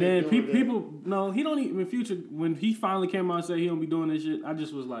 And then people, no, he don't even, Future, when he finally came out and said he don't be doing this shit, I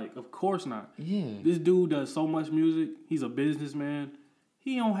just was like, of course not. Yeah. This dude does so much music. He's a businessman.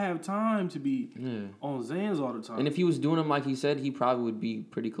 He don't have time to be on Xans all the time. And if he was doing them like he said, he probably would be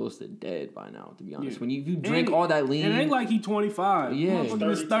pretty close to dead by now, to be honest. When you drink all that lean... And it ain't like he 25. Yeah.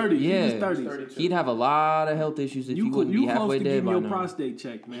 He's 30. Yeah. He's 30. He'd have a lot of health issues if he wouldn't be halfway dead by now. You close to getting your prostate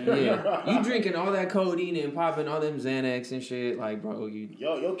checked, man. Yeah. You drinking all that codeine and popping all them Xanax and shit, like, bro, you...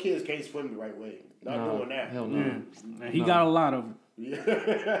 Your kids can't swim the right way. Not doing that. Hell no. Yeah. He got a lot of them.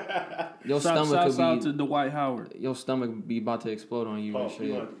 Your stomach shout could out be to Dwight Howard. Your stomach be about to explode on you and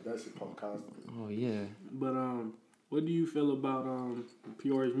shit. That shit pump constantly. Oh yeah. But what do you feel about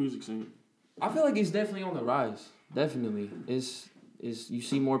Peoria's music scene? I feel like it's definitely on the rise. Definitely, it's you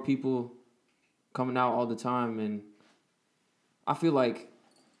see more people coming out all the time, and I feel like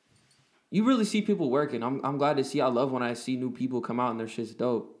you really see people working. I'm glad to see. I love when I see new people come out and their shit's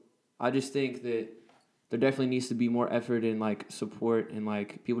dope. I just think that there definitely needs to be more effort and like support, and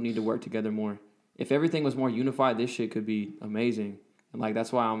like people need to work together more. If everything was more unified, this shit could be amazing. And like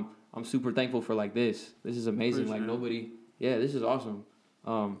that's why I'm super thankful for like this. This is amazing. Like this is awesome.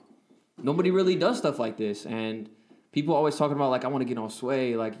 Nobody really does stuff like this, and people always talking about like I want to get on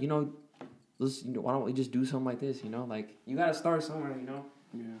Sway. Like why don't we just do something like this? Like you gotta start somewhere.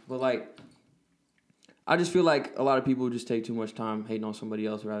 Yeah. But like I just feel like a lot of people just take too much time hating on somebody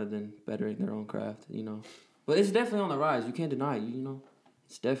else rather than bettering their own craft, But it's definitely on the rise. You can't deny it,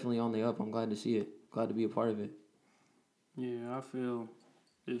 It's definitely on the up. I'm glad to see it. Glad to be a part of it. Yeah, I feel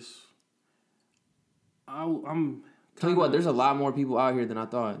I'm tell you what, there's a lot more people out here than I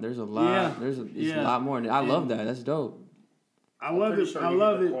thought. There's a lot. Yeah. There's a lot more. I love that. That's dope. I love it. I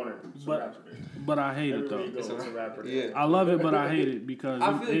love it. But I hate it though. I love it, but I hate it because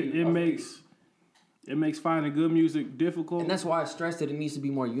it makes finding good music difficult. And that's why I stress that it needs to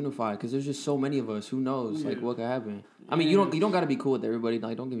be more unified because there's just so many of us. Who knows like what could happen? I mean, you don't got to be cool with everybody.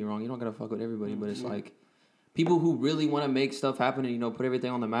 Like, don't get me wrong. You don't got to fuck with everybody. But it's like people who really want to make stuff happen and put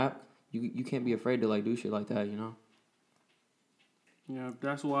everything on the map. You can't be afraid to like do shit like that. Yeah,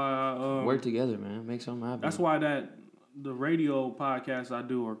 that's why I work together, man. Make something happen. That's why the radio podcasts I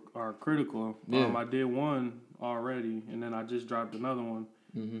do are critical. Yeah. I did one already, and then I just dropped another one.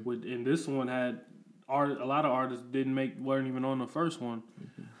 Mm-hmm. And this one had a lot of artists weren't even on the first one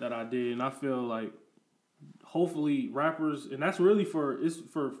that I did, and I feel like hopefully rappers, and that's really it's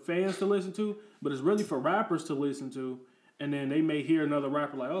for fans to listen to, but it's really for rappers to listen to, and then they may hear another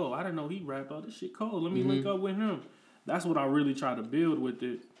rapper like, oh, I didn't know he rapped. Oh, this shit cold. Let me link up with him. That's what I really try to build with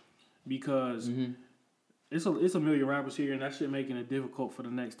it, because it's a million rappers here, and that shit making it difficult for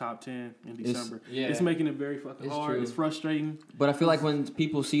the next top 10 in December. It's making it very fucking hard. True. It's frustrating. But I feel like when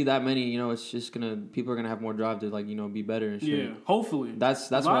people see that many, it's just people are gonna have more drive to like be better and shit. Yeah, hopefully.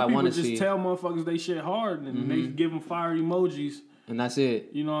 That's what I want to see. Just tell motherfuckers they shit hard, and they give them fire emojis, and that's it.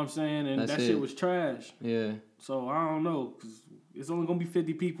 You know what I'm saying? And that shit was trash. Yeah. So I don't know, cause it's only gonna be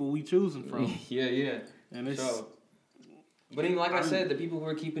 50 people we choosing from. Yeah. And it's. So. But even like I said, the people who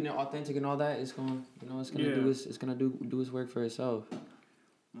are keeping it authentic and all that, it's gonna do its work for itself.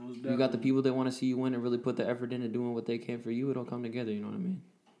 Most you got the people that want to see you win and really put the effort into doing what they can for you, it'll come together. You know what I mean?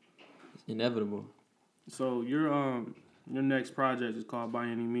 It's inevitable. So your next project is called By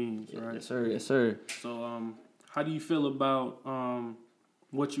Any Means, right? Yes, sir. Yes, sir. So how do you feel about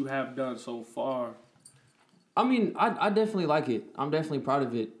what you have done so far? I mean, I definitely like it. I'm definitely proud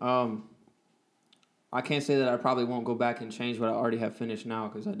of it. I can't say that I probably won't go back and change what I already have finished now,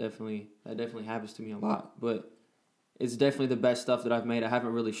 because that definitely happens to me a lot. But it's definitely the best stuff that I've made. I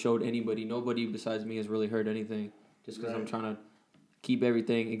haven't really showed anybody. Nobody besides me has really heard anything, just because I'm trying to keep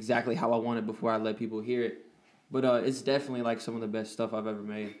everything exactly how I want it before I let people hear it. But it's definitely like some of the best stuff I've ever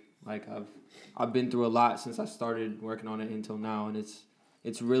made. Like I've been through a lot since I started working on it until now, and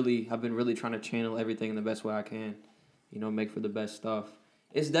it's really, I've been really trying to channel everything in the best way I can, make for the best stuff.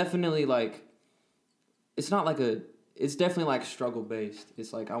 It's definitely like, it's definitely like struggle based.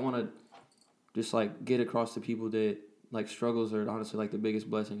 It's like I want to just like get across to people that like struggles are honestly like the biggest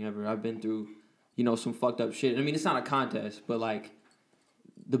blessing ever. I've been through, some fucked up shit. I mean, it's not a contest, but like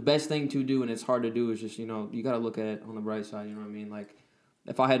the best thing to do, and it's hard to do, is just, you got to look at it on the bright side, you know what I mean? Like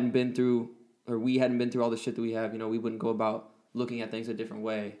if I hadn't been through, or we hadn't been through all the shit that we have, we wouldn't go about looking at things a different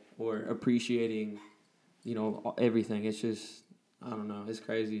way or appreciating, everything. It's just, I don't know, it's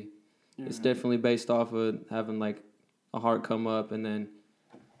crazy. Yeah. It's definitely based off of having like a heart come up and then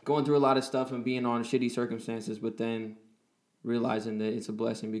going through a lot of stuff and being on shitty circumstances, but then realizing that it's a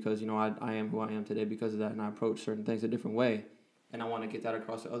blessing because, I am who I am today because of that, and I approach certain things a different way. And I want to get that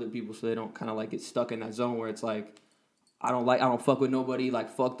across to other people so they don't kind of like get stuck in that zone where it's like, I don't fuck with nobody,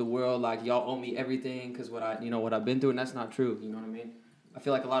 like fuck the world, like y'all owe me everything because what I've been through, and that's not true, you know what I mean? I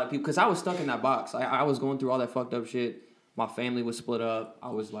feel like a lot of people, because I was stuck in that box. I was going through all that fucked up shit. My family was split up.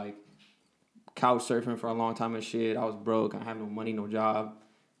 I was like couch surfing for a long time and shit. I was broke. I had no money, no job.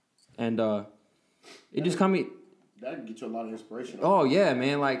 And it just kind of... That can get you a lot of inspiration. Oh, yeah,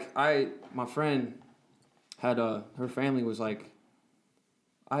 man. Like, my friend had, her family was like,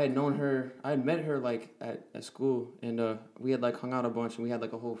 I had met her like at school, and we had like hung out a bunch, and we had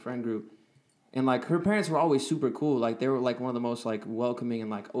like a whole friend group. And like her parents were always super cool. Like they were like one of the most like welcoming and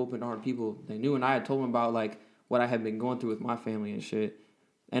like open-hearted people they knew. And I had told them about like what I had been going through with my family and shit.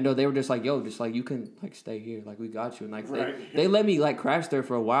 And they were just like, yo, just like you can like stay here, like we got you. And like they let me like crash there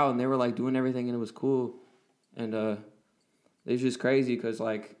for a while, and they were like doing everything, and it was cool. And it was just crazy because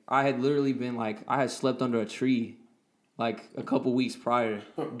like I had literally been like, I had slept under a tree like a couple weeks prior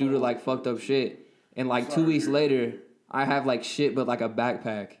due to like fucked up shit. And like 2 weeks later, I have like shit but like a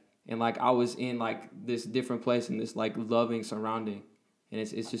backpack. And like I was in like this different place in this like loving surrounding. And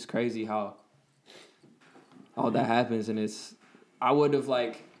it's just crazy how all that happens. And I would have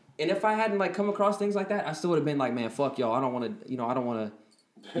like, and if I hadn't like come across things like that, I still would have been like, man, fuck y'all. I don't want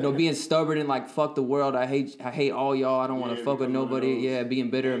to, being stubborn and like fuck the world. I hate all y'all. I don't want to fuck with nobody. Yeah, being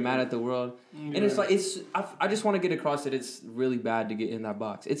bitter and mad at the world. Yeah. And it's like I just want to get across that it's really bad to get in that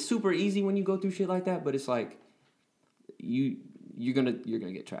box. It's super easy when you go through shit like that, but it's like you're gonna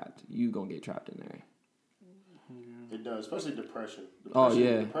get trapped. You gonna get trapped in there. It does, especially depression. Oh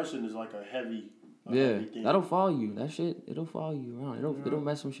yeah, depression is like a heavy. Heavy thing. That'll follow you. That shit, it'll follow you around. It'll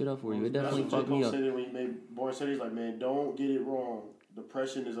mess some shit up for you. It definitely fucked me up. When he made Born City, he's like, man, don't get it wrong.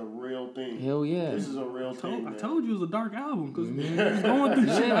 Depression is a real thing. Hell yeah. This is a real thing. I told you it was a dark album because he's going through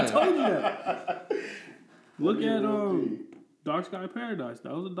shit. I told you that. Look at Dark Sky Paradise.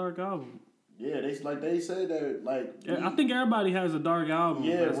 That was a dark album. Yeah, they said that like. I think everybody has a dark album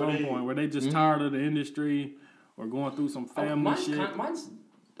at some point where they just tired of the industry or going through some family shit.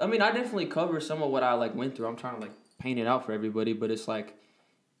 I mean, I definitely cover some of what I like went through. I'm trying to like paint it out for everybody, but it's like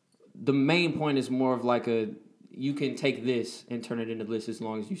the main point is more of like you can take this and turn it into this as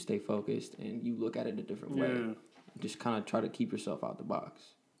long as you stay focused and you look at it a different way. Just kind of try to keep yourself out the box.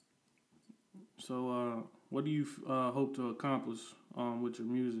 So, what do you hope to accomplish with your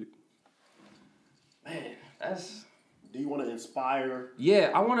music? Man, do you want to inspire?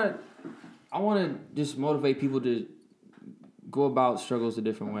 Yeah, I want to just motivate people to go about struggles a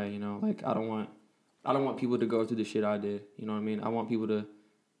different way, Like I don't want people to go through the shit I did, you know what I mean? I want people to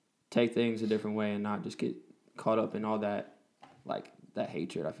take things a different way and not just get caught up in all that like that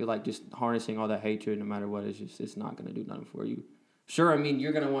hatred. I feel like just harnessing all that hatred no matter what it's not going to do nothing for you. Sure, I mean,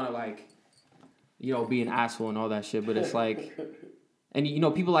 you're going to want to like be an asshole and all that shit, but it's like and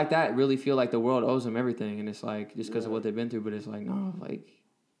people like that really feel like the world owes them everything, and it's like just because of what they've been through, but it's like no, like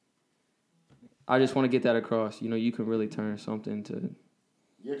I just want to get that across. You can really turn something to.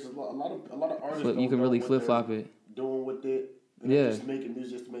 Yeah, because a lot of artists you can really flip flop it. Doing with it, just making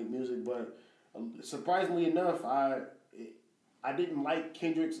music just to make music. But surprisingly enough, I didn't like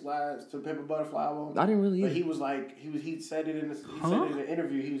Kendrick's last To Pimp a Butterfly album. I didn't really. But he was like, he said it in the, he said it in an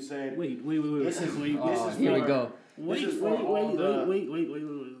interview. He said, Wait. This is here we go. Wait.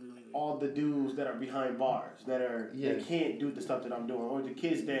 All the dudes that are behind bars that can't do the stuff that I'm doing, or the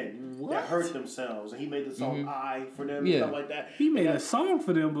kids that hurt themselves, and he made the song "I" for them and stuff like that. He made a song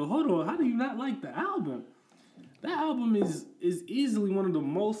for them, but hold on, how do you not like the album? That album is easily one of the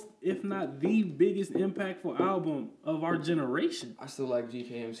most, if not the biggest, impactful album of our generation. I still like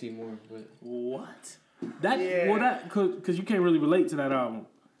GKMC more, but what? Because you can't really relate to that album.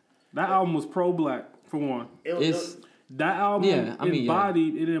 That album was pro-black for one. That album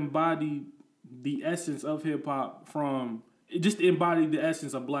embodied the essence of hip hop from. It just embodied the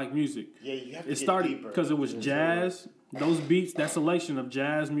essence of black music. Yeah, you have to. It started because it was jazz. Those beats, that selection of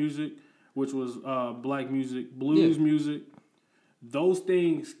jazz music, which was black music, blues music, those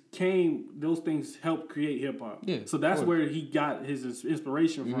things helped create hip hop. Yeah, so that's where he got his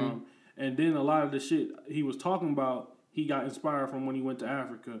inspiration from. And then a lot of the shit he was talking about, he got inspired from when he went to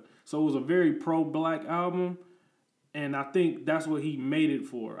Africa. So it was a very pro-black album, and I think that's what he made it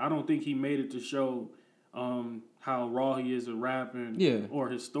for. I don't think he made it to show how raw he is at rapping or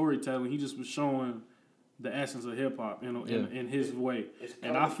his storytelling. He just was showing the essence of hip hop in his way.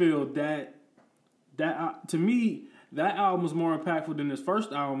 And I feel that to me, that album was more impactful than his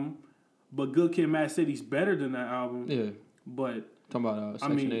first album, but Good Kid, Mad City's better than that album. Yeah. But talking about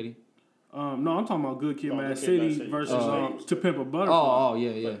Section 80? No, I'm talking about Good Kid, Mad City versus To Pimp a Butterfly. Oh,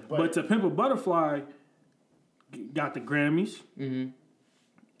 yeah. But To Pimp a Butterfly got the Grammys. Mm-hmm.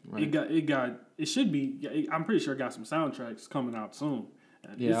 Right. It should be. I'm pretty sure it got some soundtracks coming out soon.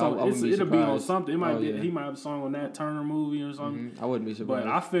 Yeah, it'll be on something. It might be. He might have a song on that Turner movie or something. I wouldn't be surprised.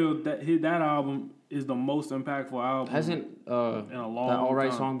 But I feel that album is the most impactful album. Hasn't in a long that All Right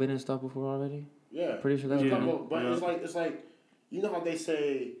time. song been in stuff before already? Yeah, pretty sure that's But it's like you know how they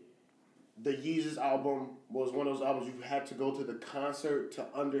say the Yeezus album was one of those albums you had to go to the concert to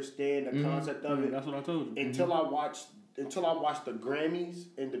understand the concept of it. That's what I told you. Until I watched the Grammys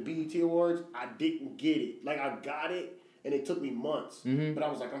and the BET Awards, I didn't get it. Like I got it. And it took me months. Mm-hmm. But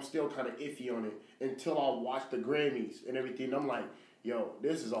I was like, I'm still kind of iffy on it until I watched the Grammys and everything. I'm like, yo,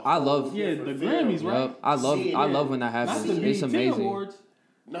 this is a whole the film. Grammys, right? Yep. I love when that happens. Not the it's BET amazing. Awards.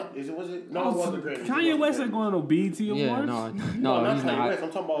 No, was it? No, it wasn't the Grammys. Kanye West ain't going to BET Awards. Yeah, no, not he's Kanye not. West.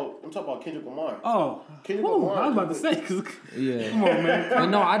 I'm talking about Kendrick Lamar. Oh, Kendrick Lamar. I was about to say, cause yeah. Come on, man. But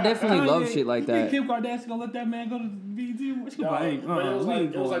no, I definitely love shit like that. Kim Kardashian gonna let that man go to BET Awards? But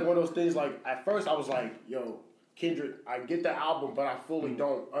it was like one of those things. Like at first, I was like, yo. Kendrick, I get the album, but I fully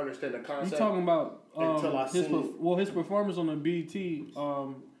don't understand the concept. You talking about until I see it. His performance on the BET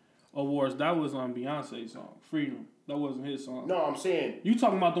Awards, that was on Beyonce's song, Freedom. That wasn't his song. No, I'm saying you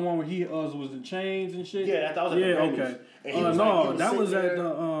talking about the one where he was the chains and shit. Yeah, that was at the Grammys. Okay. That was at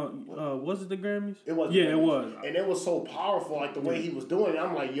the was it the Grammys? It was. Yeah, it was. And it was so powerful, like the way he was doing it.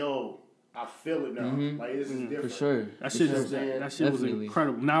 I'm like, yo. I feel it now. Like this is different. For sure. That shit was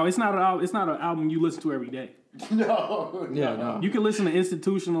incredible. Now it's not an album you listen to every day. No. You can listen to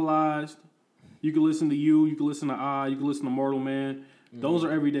Institutionalized. You can listen to You can listen to I. You can listen to Mortal Man. Those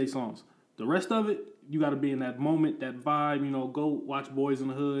are everyday songs. The rest of it, you got to be in that moment, that vibe. You know, go watch Boys in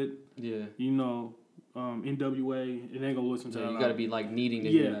the Hood. Yeah. You know, NWA. And then go listen to that. You got to be like needing to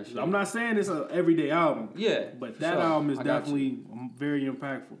hear that shit. I'm not saying it's an everyday album. Yeah. But that album is definitely very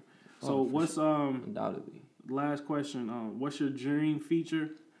impactful. So what's undoubtedly last question? What's your dream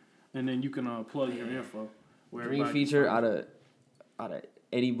feature? And then you can plug your info. Dream feature out of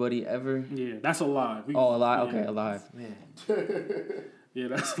anybody ever? Yeah, that's a lie. Alive. Okay, Alive. Man. Yeah,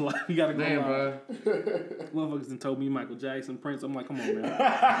 that's a lie. You gotta go live. Bro. Motherfuckers done told me Michael Jackson, Prince. I'm like, come on, man.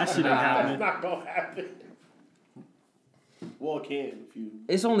 That shit ain't happening. That's not gonna happen. Well, it can if you.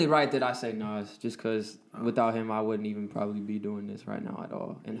 It's only right that I say Nas, just because without him, I wouldn't even probably be doing this right now at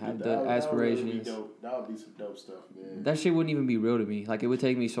all, and have the aspirations. That would be some dope stuff, man. That shit wouldn't even be real to me. Like it would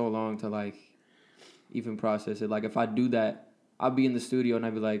take me so long to like even process it. Like if I do that, I'll be in the studio and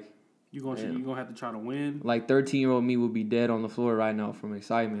I'd be like, you gonna have to try to win. Like 13-year-old me would be dead on the floor right now from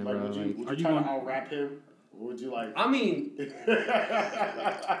excitement, like, bro. Would you try to out-rap him? Or would you like? I mean,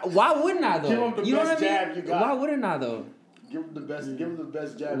 why wouldn't I though? Give him the best jab you got. Why wouldn't I though? Give him the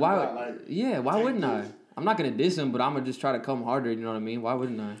best jab why, you got. Like, why wouldn't I? I'm not gonna diss him, but I'm gonna just try to come harder. You know what I mean? Why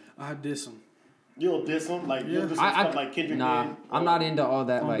wouldn't I? I diss him. You'll diss him? Like, you'll diss stuff like Kendrick did? I'm not into all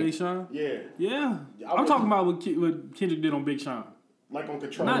that. Like Big Sean? Yeah. I'm talking about what Kendrick did on Big Sean. Like on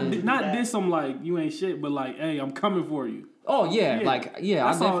Control. Not diss him like, you ain't shit, but like, hey, I'm coming for you. Oh yeah, Yeah. like yeah,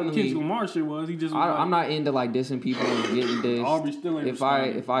 That's I all definitely. Kendrick Lamar shit was. He just was I'm not into like dissing people and getting dissed. Aubrey still ain't if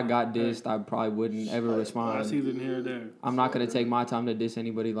I got dissed, I probably wouldn't ever respond. That's either here or there. I'm not gonna take my time to diss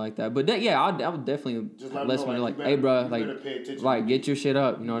anybody like that. But I would definitely let somebody like, hey, bro, like get your shit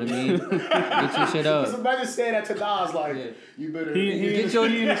up. You know what I mean? Get your shit up. Somebody saying that to Nas, like you better. He in the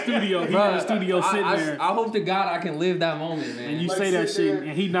studio. He in the studio sitting there. I hope to God I can live that moment, man. And you say that shit,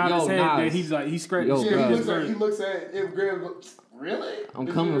 and he nods his head. Then he's like, he scratches. He looks at him, Graham. Really? I'm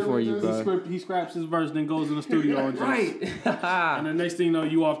coming for you, bro. He scraps his verse, then goes in the studio and just. Right. And the next thing you know,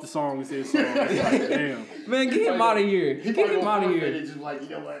 you off the song and say song. It's like, damn. Man, get him out of here. Get him out of here. Just like, you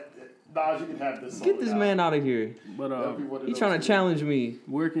know what? Nas, you can have this song. Get this man out of here. But He trying to challenge me.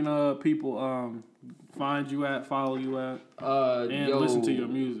 Where can people find you at, follow you at, and listen to your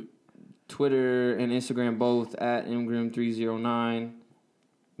music? Twitter and Instagram both at mgrim309.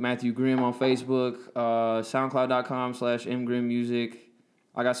 Matthew Grimm on Facebook, soundcloud.com/mgrimmusic.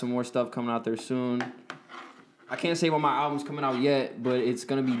 I got some more stuff coming out there soon. I can't say when my album's coming out yet, but it's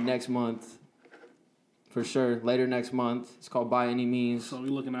going to be next month. For sure, later next month. It's called By Any Means. So we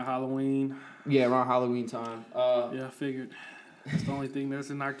looking at Halloween. Yeah, around Halloween time. Yeah, I figured. That's the only thing that's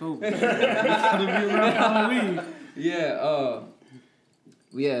in October. It's gonna be around Halloween. Yeah,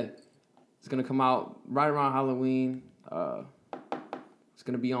 it's going to come out right around Halloween. It's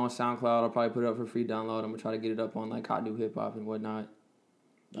going to be on SoundCloud. I'll probably put it up for free download. I'm going to try to get it up on like Hot New Hip Hop and whatnot.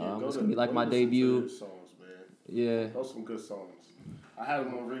 It's going to be like my debut. Songs, man. Yeah. Those are some good songs. I had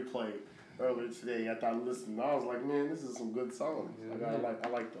them on replay earlier today. After I listened, I was like, man, this is some good songs. Yeah. I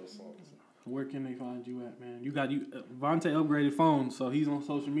like those songs. Where can they find you at, man? Vontae upgraded phones, so he's on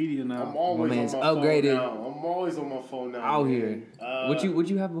social media now. I'm always on my upgraded. phone now. I'm always on my phone now. Out here. What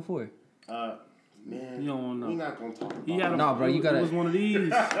you have before? Man, you don't want to know. We're not gonna talk about it. No, bro, you gotta. It was one of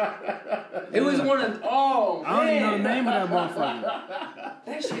these. It was one of. Oh, man. I don't even know the name of that motherfucker.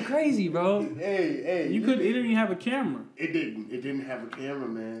 That shit crazy, bro. Hey. It didn't even have a camera. It didn't have a camera,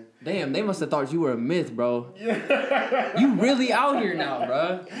 man. Damn, they must have thought you were a myth, bro. Yeah. You really out here now,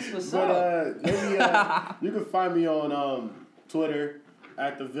 bro. That's what's up. You can find me on Twitter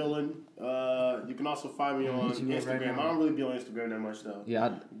at The Villain. You can also find me on Instagram. Right, I don't really be on Instagram that much though.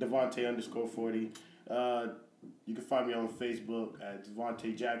 Yeah. Devontae_40. You can find me on Facebook at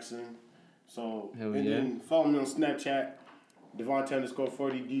Devontae Jackson. So then follow me on Snapchat,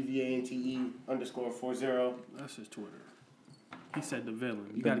 Devontae_40 DVANTE_40. That's his Twitter. He said the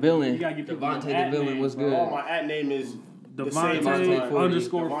villain. You gotta get Devontae the villain. What's good? Oh, my at name is Devontae_40.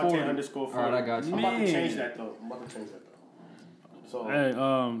 Devontae_40. All right, I got you. I'm about to change that though. So hey,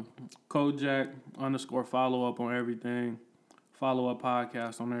 Kojak _follow up on everything. Follow up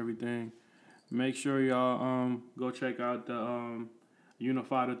podcast on everything. Make sure y'all go check out the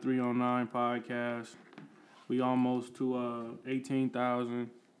Unify the 309 podcast. We almost to 18,000,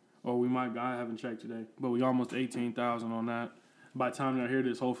 or we might. I haven't checked today, but we almost 18,000 on that. By the time y'all hear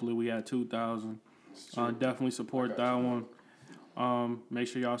this, hopefully we at 2,000. Definitely support that one. Make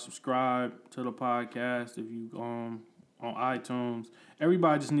sure y'all subscribe to the podcast if you on iTunes.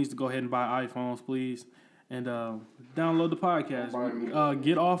 Everybody just needs to go ahead and buy iPhones, please, and download the podcast.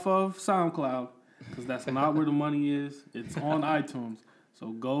 Get off of SoundCloud, because that's not where the money is. It's on iTunes. So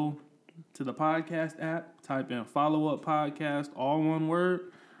go to the podcast app, type in Follow Up Podcast, all one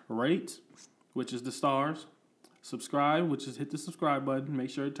word, rate, which is the stars, subscribe, which is hit the subscribe button,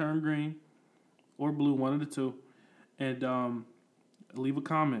 make sure it turn green or blue, one of the two, and leave a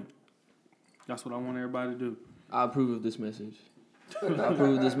comment. That's what I want everybody to do. I approve of this message.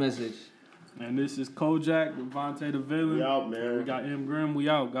 And this is Kojak with Vontae the Villain. We out, man. We got M. Grimm. We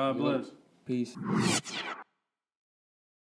out. God bless. Peace.